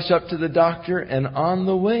started to rush up to the doctor. And on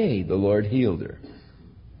the way, the Lord healed her.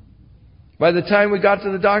 By the time we got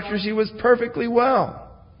to the doctor, she was perfectly well.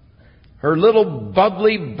 Her little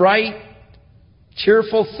bubbly, bright,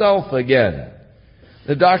 cheerful self again.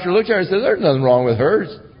 The doctor looked at her and said, there's nothing wrong with her.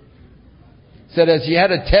 Said, has she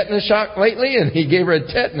had a tetanus shot lately? And he gave her a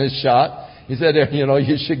tetanus shot. He said,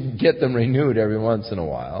 you should get them renewed every once in a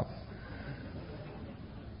while.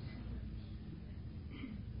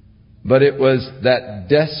 But it was that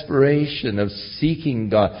desperation of seeking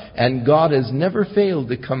God. And God has never failed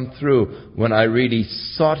to come through when I really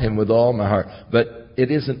sought Him with all my heart. But it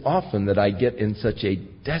isn't often that I get in such a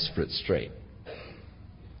desperate strait.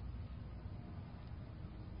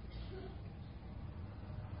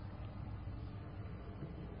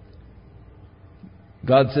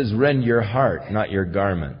 God says, rend your heart, not your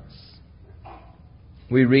garments.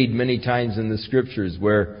 We read many times in the Scriptures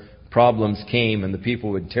where problems came and the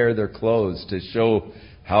people would tear their clothes to show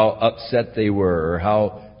how upset they were or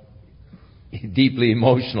how deeply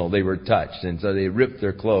emotional they were touched. And so they ripped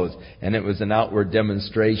their clothes, and it was an outward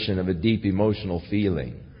demonstration of a deep emotional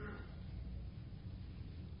feeling.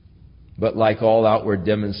 But like all outward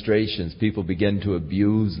demonstrations, people begin to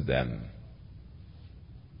abuse them.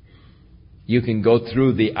 You can go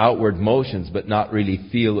through the outward motions but not really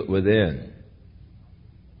feel it within.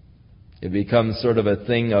 It becomes sort of a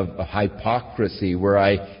thing of hypocrisy where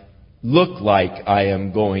I look like I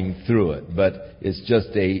am going through it, but it's just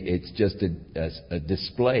a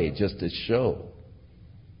display, just a show.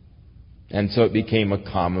 And so it became a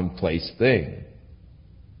commonplace thing.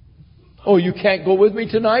 Oh, you can't go with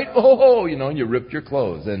me tonight? Oh, you ripped your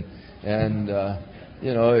clothes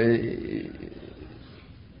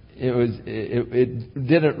it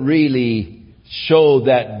didn't really show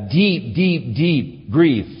that deep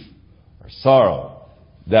grief or sorrow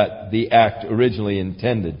that the act originally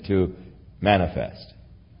intended to manifest.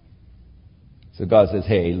 So God says,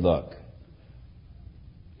 hey, look,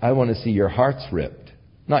 I want to see your hearts ripped,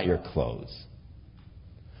 not your clothes.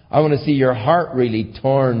 I want to see your heart really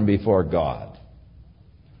torn before God.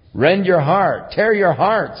 Rend your heart, tear your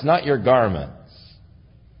hearts, not your garments.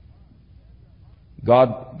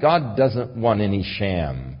 God doesn't want any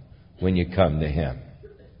sham when you come to Him.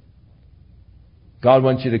 God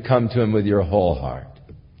wants you to come to Him with your whole heart.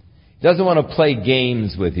 He doesn't want to play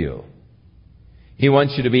games with you. He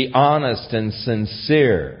wants you to be honest and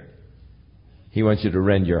sincere. He wants you to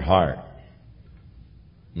rend your heart,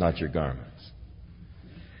 not your garments.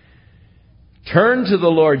 Turn to the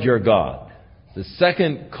Lord your God. The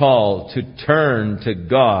second call to turn to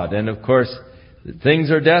God. And of course,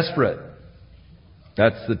 things are desperate.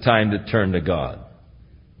 That's the time to turn to God.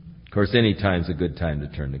 Of course, any time's a good time to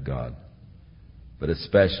turn to God. But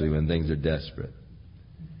especially when things are desperate.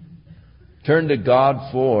 Turn to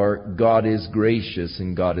God, for God is gracious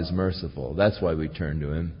and God is merciful. That's why we turn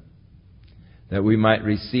to Him. That we might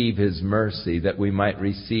receive His mercy, that we might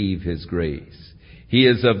receive His grace. He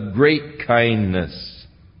is of great kindness.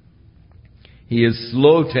 He is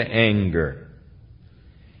slow to anger.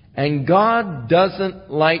 And God doesn't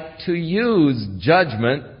like to use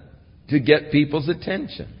judgment to get people's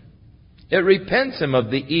attention. It repents Him of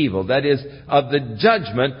the evil, that is, of the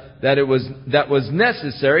judgment that was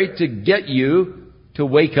necessary to get you to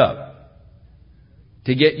wake up,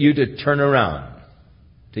 to get you to turn around,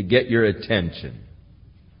 to get your attention.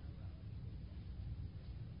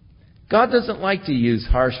 God doesn't like to use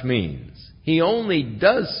harsh means. He only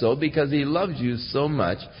does so because He loves you so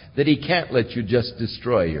much that He can't let you just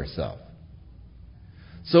destroy yourself.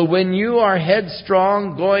 So when you are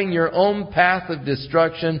headstrong, going your own path of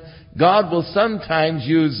destruction, God will sometimes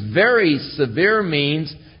use very severe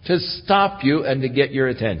means to stop you and to get your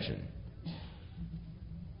attention.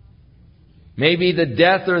 Maybe the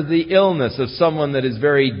death or the illness of someone that is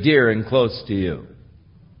very dear and close to you.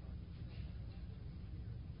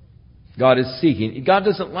 God is seeking. God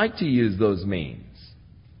doesn't like to use those means.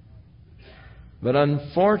 But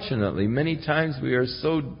unfortunately, many times we are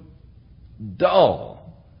so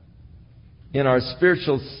dull in our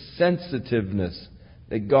spiritual sensitiveness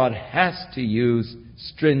that God has to use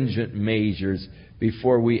stringent measures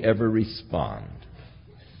before we ever respond.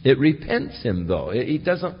 It repents Him, though. He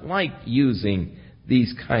doesn't like using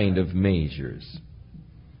these kind of measures.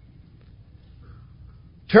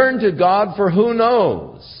 Turn to God, for who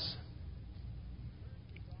knows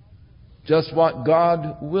just what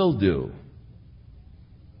God will do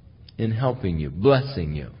in helping you,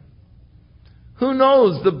 blessing you. Who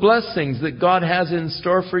knows the blessings that God has in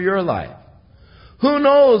store for your life? Who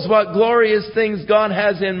knows what glorious things God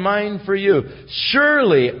has in mind for you?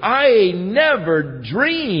 Surely I never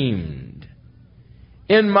dreamed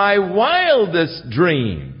in my wildest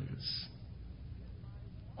dreams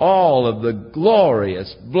all of the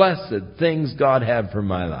glorious, blessed things God had for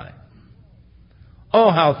my life.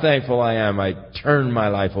 Oh, how thankful I am I turned my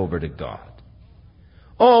life over to God.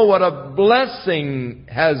 Oh, what a blessing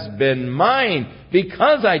has been mine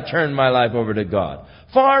because I turned my life over to God.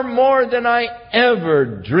 Far more than I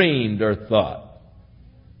ever dreamed or thought.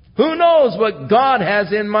 Who knows what God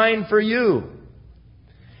has in mind for you?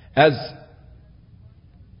 As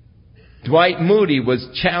Dwight Moody was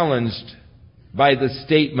challenged by the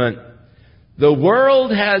statement, the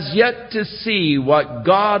world has yet to see what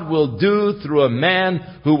God will do through a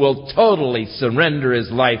man who will totally surrender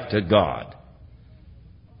his life to God.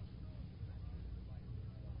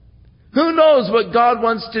 Who knows what God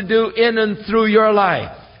wants to do in and through your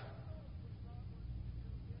life?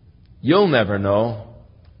 You'll never know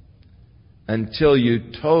until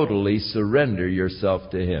you totally surrender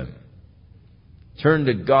yourself to Him. Turn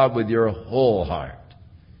to God with your whole heart.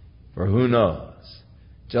 For who knows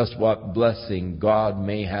just what blessing God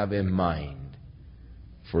may have in mind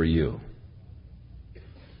for you.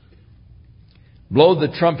 Blow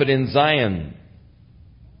the trumpet in Zion.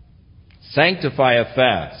 Sanctify a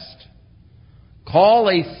fast. Call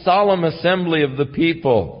a solemn assembly of the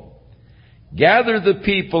people. Gather the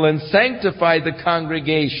people and sanctify the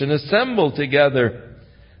congregation. Assemble together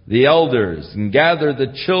the elders and gather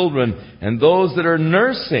the children and those that are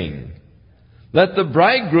nursing. Let the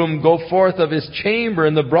bridegroom go forth of his chamber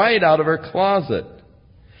and the bride out of her closet.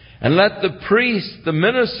 And let the priests, the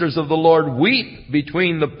ministers of the Lord, weep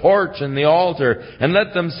between the porch and the altar. And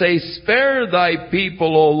let them say, spare thy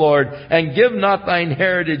people, O Lord, and give not thine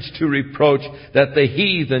heritage to reproach, that the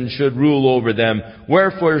heathen should rule over them.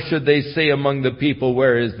 Wherefore should they say among the people,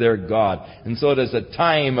 where is their God? And so it is a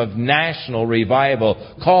time of national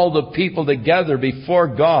revival. Call the people together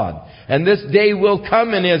before God. And this day will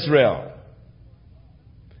come in Israel,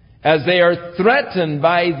 as they are threatened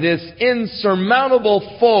by this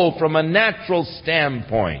insurmountable foe from a natural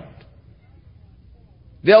standpoint.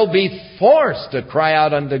 They'll be forced to cry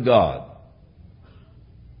out unto God.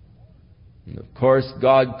 And of course,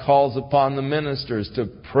 God calls upon the ministers to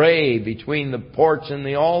pray between the porch and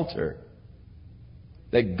the altar,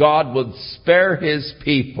 that God would spare His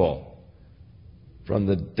people from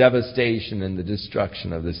the devastation and the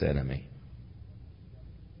destruction of this enemy.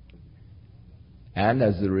 And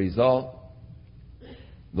as a result,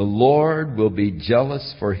 the Lord will be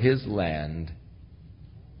jealous for His land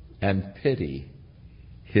and pity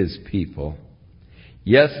His people.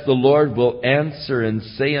 Yes, the Lord will answer and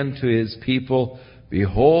say unto His people,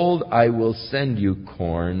 behold, I will send you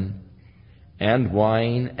corn and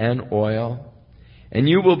wine and oil, and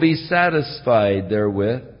you will be satisfied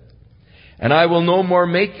therewith. And I will no more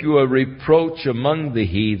make you a reproach among the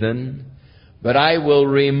heathen, but I will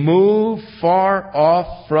remove far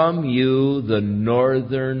off from you the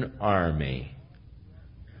northern army.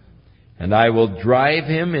 And I will drive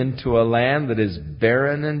him into a land that is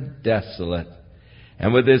barren and desolate,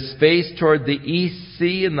 and with his face toward the east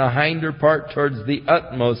sea, and the hinder part towards the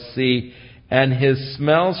utmost sea. And his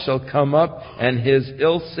smell shall come up, and his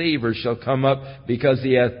ill savor shall come up, because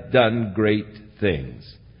he hath done great things.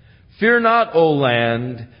 Fear not, O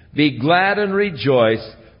land, be glad and rejoice,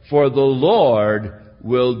 for the Lord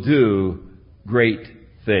will do great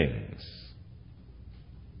things.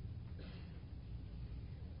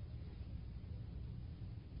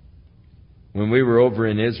 When we were over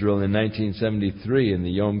in Israel in 1973 and the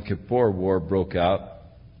Yom Kippur War broke out,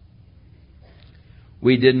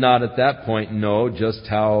 we did not at that point know just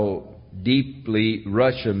how deeply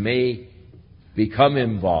Russia may become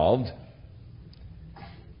involved.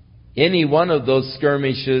 Any one of those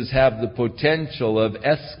skirmishes have the potential of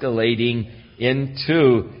escalating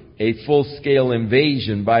into a full-scale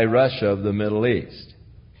invasion by Russia of the Middle East.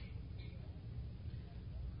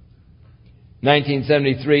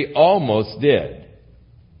 1973 almost did.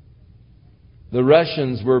 The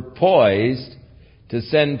Russians were poised to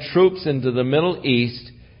send troops into the Middle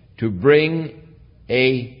East to bring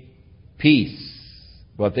a peace,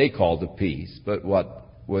 what they called a peace, but what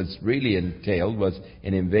was really entailed was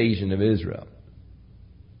an invasion of Israel.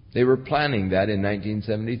 They were planning that in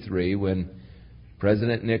 1973 when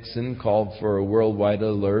President Nixon called for a worldwide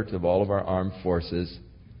alert of all of our armed forces,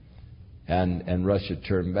 and Russia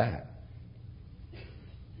turned back.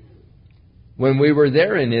 When we were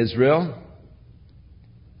there in Israel,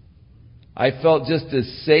 I felt just as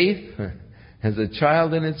safe as a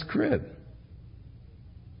child in its crib.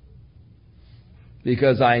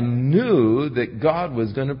 Because I knew that God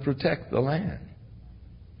was going to protect the land.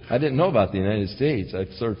 I didn't know about the United States. I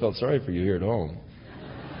sort of felt sorry for you here at home.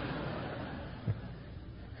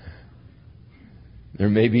 There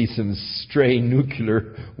may be some stray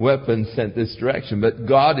nuclear weapons sent this direction, but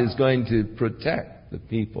God is going to protect the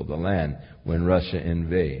people, the land, when Russia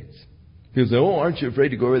invades. People say, oh, aren't you afraid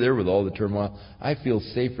to go over there with all the turmoil? I feel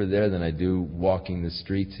safer there than I do walking the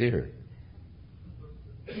streets here.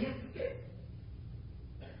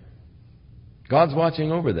 God's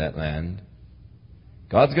watching over that land.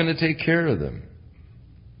 God's going to take care of them.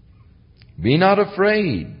 Be not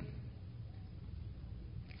afraid.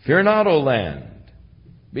 Fear not, O land.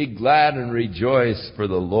 Be glad and rejoice, for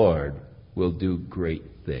the Lord will do great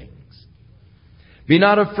things. Be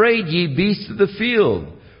not afraid, ye beasts of the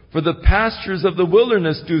field, for the pastures of the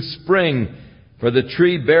wilderness do spring. For the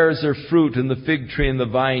tree bears her fruit, and the fig tree and the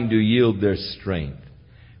vine do yield their strength.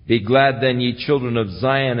 Be glad then, ye children of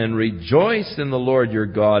Zion, and rejoice in the Lord your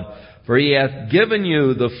God. For he hath given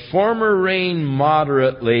you the former rain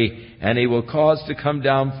moderately, and he will cause to come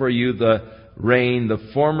down for you the rain,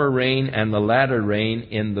 the former rain and the latter rain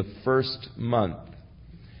in the first month.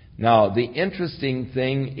 Now, the interesting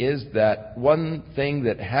thing is that one thing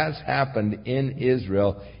that has happened in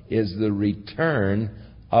Israel is the return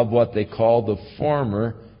of what they call the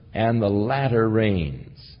former and the latter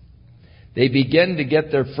rains. They begin to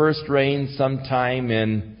get their first rain sometime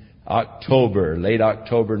in October, late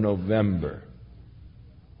October, November.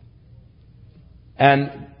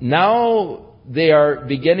 And now they are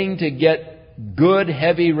beginning to get good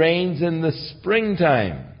heavy rains in the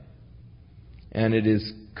springtime. And it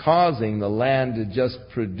is causing the land to just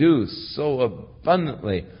produce so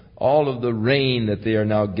abundantly all of the rain that they are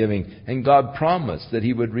now giving. And God promised that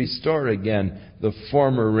he would restore again the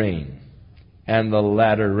former rain and the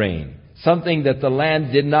latter rain. Something that the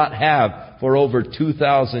land did not have for over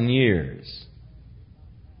 2,000 years.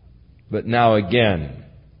 But now again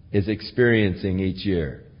is experiencing each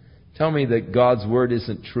year. Tell me that God's word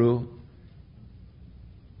isn't true.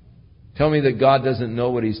 Tell me that God doesn't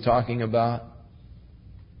know what he's talking about.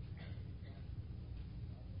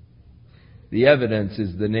 The evidence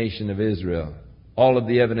is the nation of Israel. All of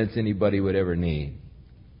the evidence anybody would ever need.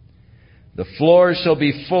 The floor shall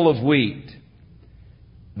be full of wheat.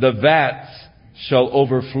 The vats shall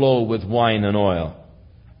overflow with wine and oil.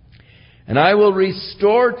 And I will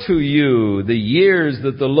restore to you the years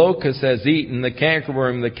that the locust has eaten, the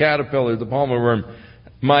cankerworm, the caterpillar, the palmer worm,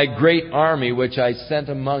 my great army which I sent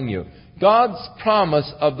among you. God's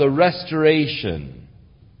promise of the restoration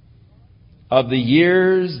of the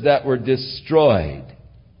years that were destroyed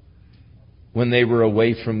when they were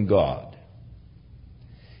away from God.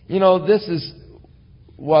 You know, this is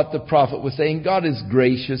what the prophet was saying. God is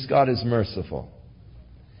gracious. God is merciful.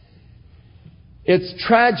 It's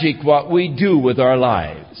tragic what we do with our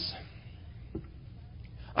lives.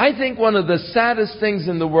 I think one of the saddest things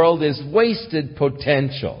in the world is wasted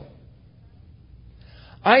potential.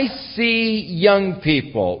 I see young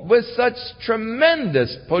people with such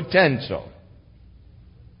tremendous potential.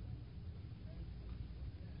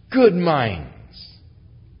 Good minds.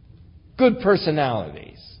 Good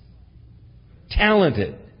personalities.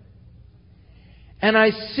 Talented. And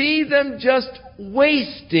I see them just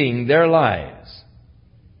wasting their lives.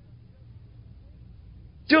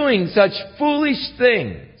 Doing such foolish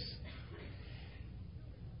things.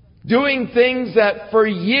 Doing things that for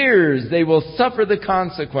years they will suffer the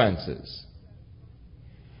consequences.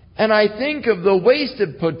 And I think of the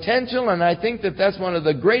wasted potential, and I think that that's one of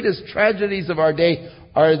the greatest tragedies of our day,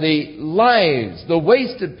 are the lives, the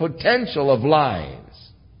wasted potential of lives.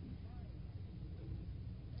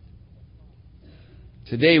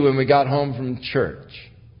 Today when we got home from church,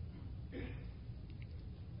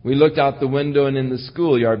 we looked out the window, and in the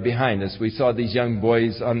schoolyard behind us we saw these young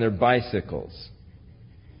boys on their bicycles.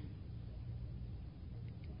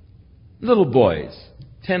 Little boys,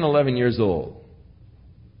 10, 11 years old.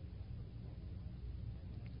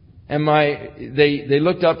 And they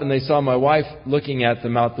looked up and they saw my wife looking at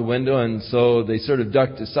them out the window, and so they sort of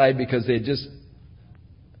ducked aside because they had just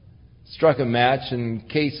struck a match, and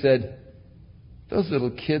Kay said, "Those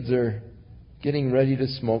little kids are getting ready to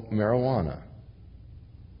smoke marijuana."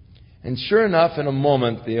 And sure enough, in a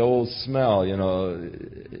moment, the old smell,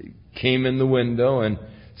 came in the window, and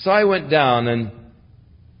so I went down and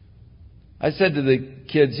I said to the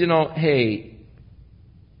kids, hey,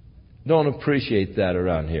 don't appreciate that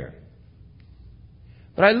around here.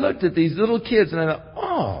 But I looked at these little kids and I thought,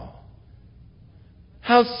 oh,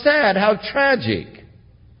 how sad, how tragic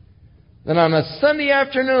that on a Sunday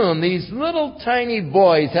afternoon, these little tiny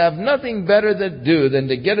boys have nothing better to do than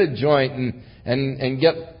to get a joint and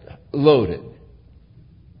get loaded.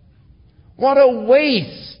 What a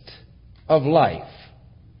waste of life.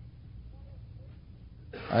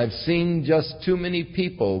 I've seen just too many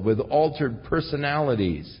people with altered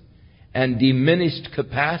personalities and diminished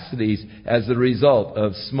capacities as a result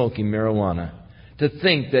of smoking marijuana. To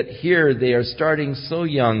think that here they are starting so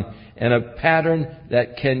young in a pattern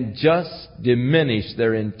that can just diminish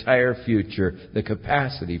their entire future, the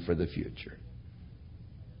capacity for the future.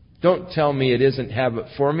 Don't tell me it isn't habit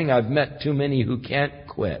forming. I've met too many who can't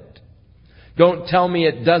quit. Don't tell me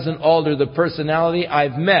it doesn't alter the personality.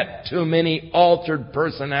 I've met too many altered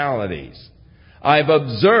personalities. I've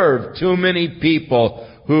observed too many people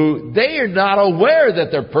who they are not aware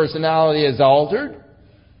that their personality is altered.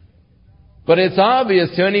 But it's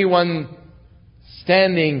obvious to anyone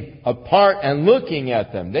standing apart and looking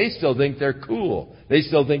at them. They still think they're cool. They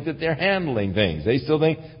still think that they're handling things. They still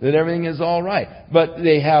think that everything is all right. But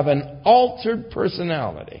they have an altered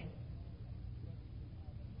personality.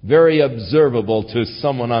 Very observable to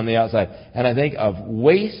someone on the outside. And I think of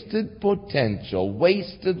wasted potential,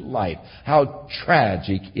 wasted life. How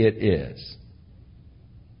tragic it is.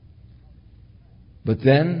 But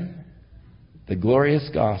then, the glorious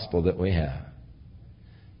gospel that we have.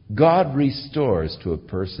 God restores to a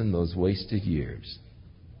person those wasted years.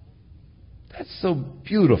 That's so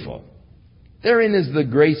beautiful. Therein is the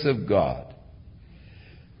grace of God.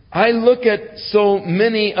 I look at so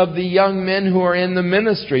many of the young men who are in the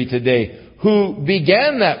ministry today who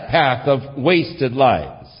began that path of wasted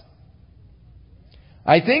lives.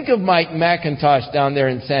 I think of Mike McIntosh down there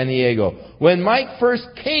in San Diego. When Mike first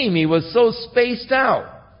came, he was so spaced out.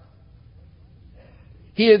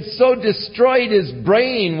 He had so destroyed his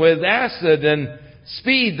brain with acid and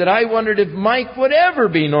speed that I wondered if Mike would ever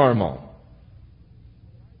be normal.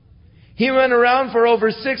 He went around for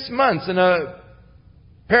over 6 months in a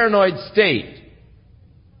paranoid state.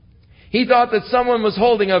 He thought that someone was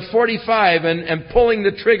holding a .45 and pulling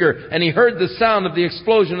the trigger, and he heard the sound of the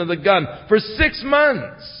explosion of the gun for 6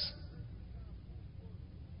 months.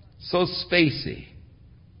 So spacey.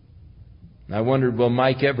 And I wondered, will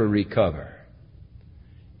Mike ever recover?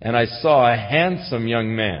 And I saw a handsome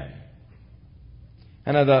young man.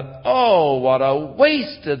 And I thought, oh, what a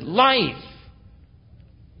wasted life.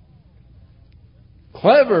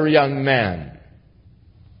 Clever young man.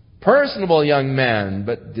 Personable young man,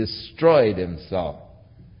 but destroyed himself.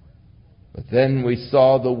 But then we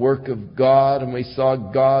saw the work of God, and we saw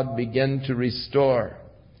God begin to restore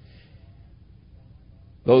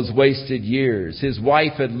those wasted years. His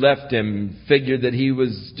wife had left him, figured that he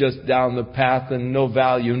was just down the path and no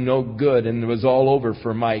value, no good, and it was all over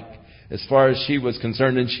for Mike as far as she was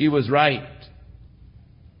concerned, and she was right.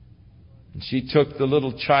 And she took the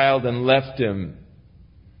little child and left him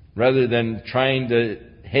rather than trying to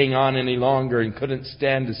hang on any longer, and couldn't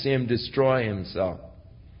stand to see him destroy himself.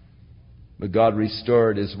 But God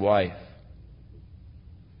restored his wife.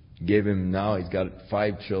 Gave him, now he's got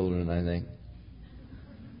 5 children, I think.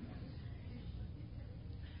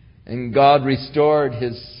 And God restored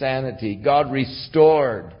his sanity. God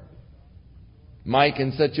restored Mike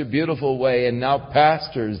in such a beautiful way. And now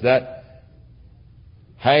pastors, that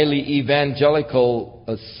highly evangelical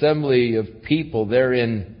assembly of people there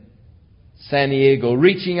in San Diego,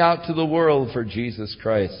 reaching out to the world for Jesus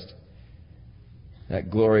Christ. That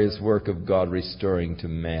glorious work of God restoring to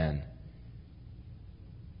man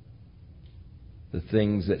the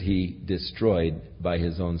things that he destroyed by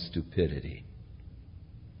his own stupidity.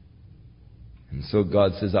 And so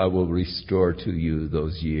God says, I will restore to you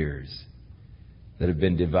those years that have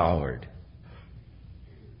been devoured.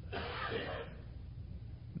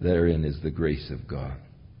 Therein is the grace of God.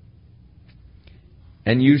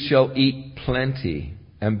 And you shall eat plenty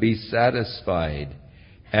and be satisfied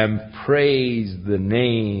and praise the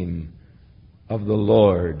name of the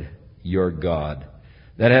Lord your God.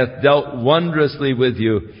 that hath dealt wondrously with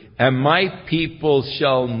you, and my people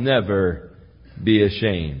shall never be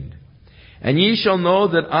ashamed. And ye shall know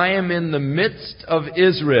that I am in the midst of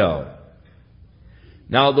Israel.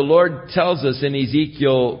 Now the Lord tells us in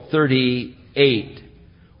Ezekiel 38,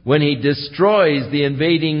 when He destroys the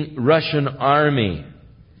invading Russian army,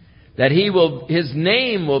 that His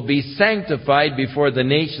name will be sanctified before the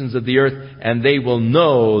nations of the earth, and they will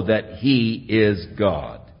know that He is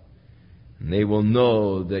God. And they will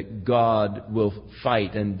know that God will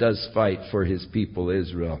fight and does fight for His people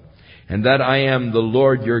Israel. And that I am the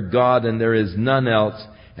Lord your God, and there is none else,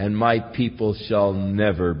 and my people shall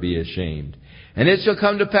never be ashamed. And it shall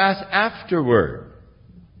come to pass afterward,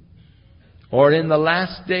 or in the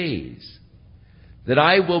last days, that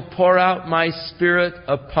I will pour out my Spirit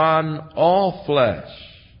upon all flesh.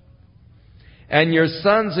 And your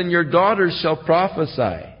sons and your daughters shall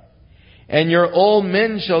prophesy. And your old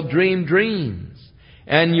men shall dream dreams.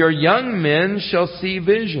 And your young men shall see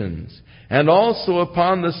visions. And also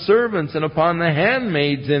upon the servants and upon the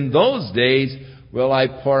handmaids in those days will I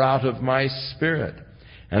pour out of my Spirit.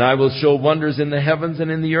 And I will show wonders in the heavens and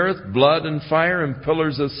in the earth, blood and fire and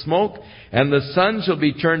pillars of smoke. And the sun shall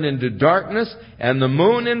be turned into darkness and the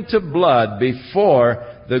moon into blood before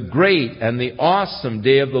the great and the awesome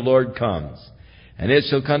day of the Lord comes. And it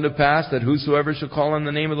shall come to pass that whosoever shall call on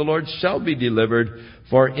the name of the Lord shall be delivered.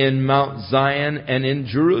 For in Mount Zion and in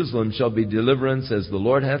Jerusalem shall be deliverance, as the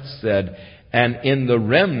Lord hath said, and in the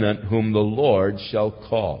remnant whom the Lord shall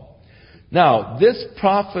call. Now, this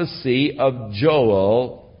prophecy of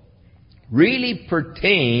Joel really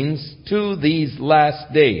pertains to these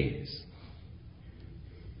last days.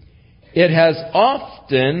 It has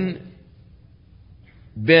often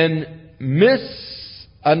been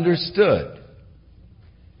misunderstood,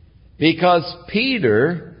 because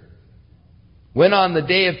Peter went on the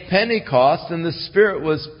day of Pentecost and the Spirit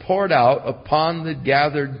was poured out upon the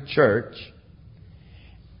gathered church,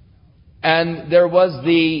 and there was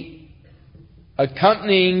the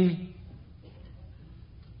accompanying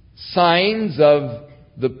signs of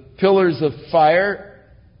the pillars of fire,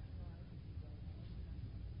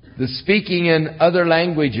 the speaking in other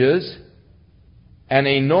languages, and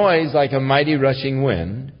a noise like a mighty rushing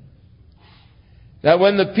wind. That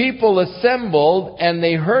when the people assembled and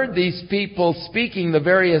they heard these people speaking the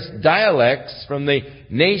various dialects from the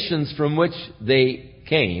nations from which they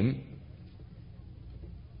came,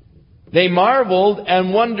 they marveled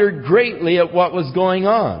and wondered greatly at what was going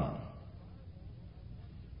on,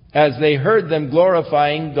 as they heard them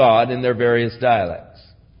glorifying God in their various dialects.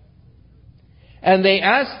 And they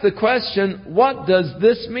asked the question, what does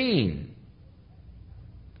this mean?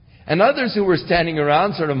 And others who were standing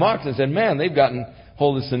around sort of mocked and said, man, they've gotten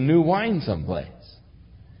hold of some new wine someplace.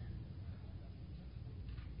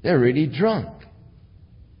 They're really drunk.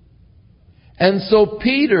 And so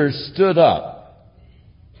Peter stood up,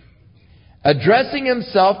 addressing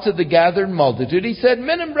himself to the gathered multitude. He said,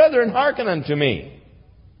 men and brethren, hearken unto me.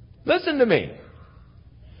 Listen to me.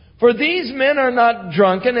 For these men are not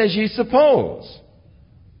drunken as ye suppose.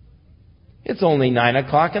 It's only 9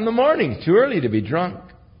 o'clock in the morning. Too early to be drunk.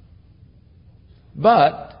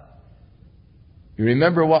 But, you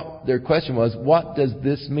remember what their question was, what does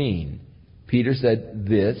this mean? Peter said,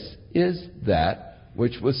 this is that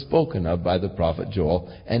which was spoken of by the prophet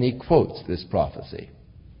Joel, and he quotes this prophecy.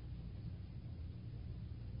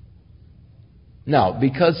 Now,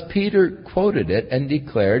 because Peter quoted it and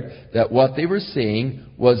declared that what they were seeing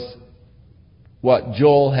was what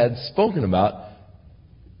Joel had spoken about,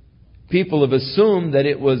 people have assumed that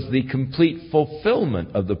it was the complete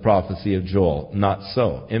fulfillment of the prophecy of Joel. Not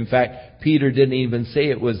so. In fact, Peter didn't even say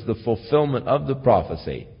it was the fulfillment of the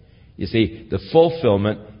prophecy. You see, the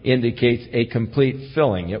fulfillment indicates a complete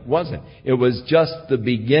filling. It wasn't. It was just the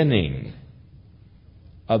beginning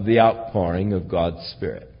of the outpouring of God's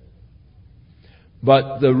Spirit.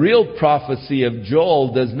 But the real prophecy of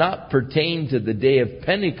Joel does not pertain to the day of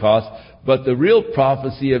Pentecost, but the real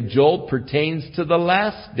prophecy of Joel pertains to the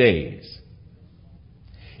last days.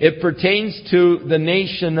 It pertains to the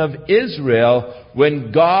nation of Israel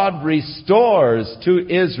when God restores to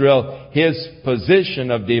Israel His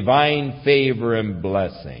position of divine favor and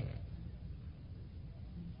blessing.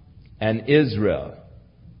 And Israel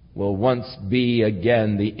will once be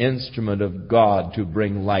again the instrument of God to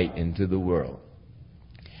bring light into the world.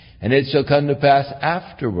 And it shall come to pass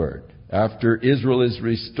afterward, after Israel is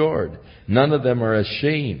restored, none of them are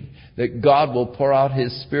ashamed, that God will pour out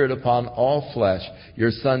His Spirit upon all flesh.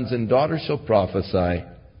 Your sons and daughters shall prophesy.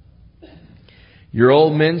 Your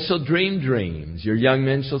old men shall dream dreams. Your young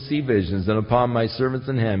men shall see visions. And upon my servants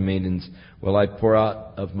and handmaidens will I pour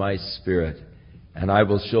out of my Spirit. And I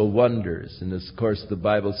will show wonders. And of course the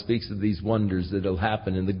Bible speaks of these wonders that will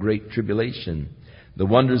happen in the Great Tribulation. The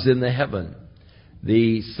wonders in the heaven.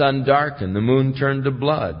 The sun darkened, the moon turned to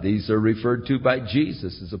blood. These are referred to by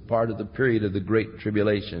Jesus as a part of the period of the Great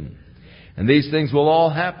Tribulation. And these things will all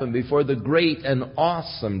happen before the great and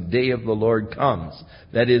awesome day of the Lord comes.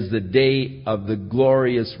 That is the day of the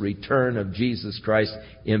glorious return of Jesus Christ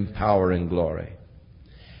in power and glory.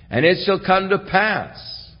 And it shall come to pass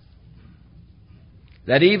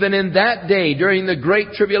that even in that day, during the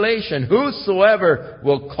Great Tribulation, whosoever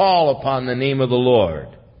will call upon the name of the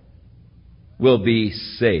Lord will be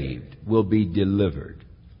saved, will be delivered.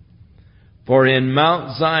 For in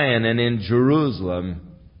Mount Zion and in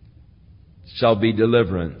Jerusalem shall be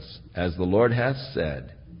deliverance, as the Lord hath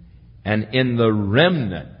said, and in the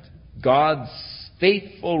remnant, God's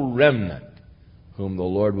faithful remnant, whom the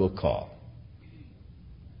Lord will call.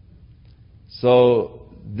 So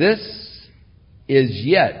this is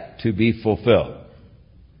yet to be fulfilled.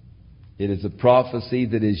 It is a prophecy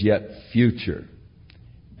that is yet future,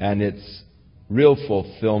 and its real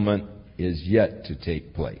fulfillment is yet to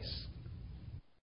take place.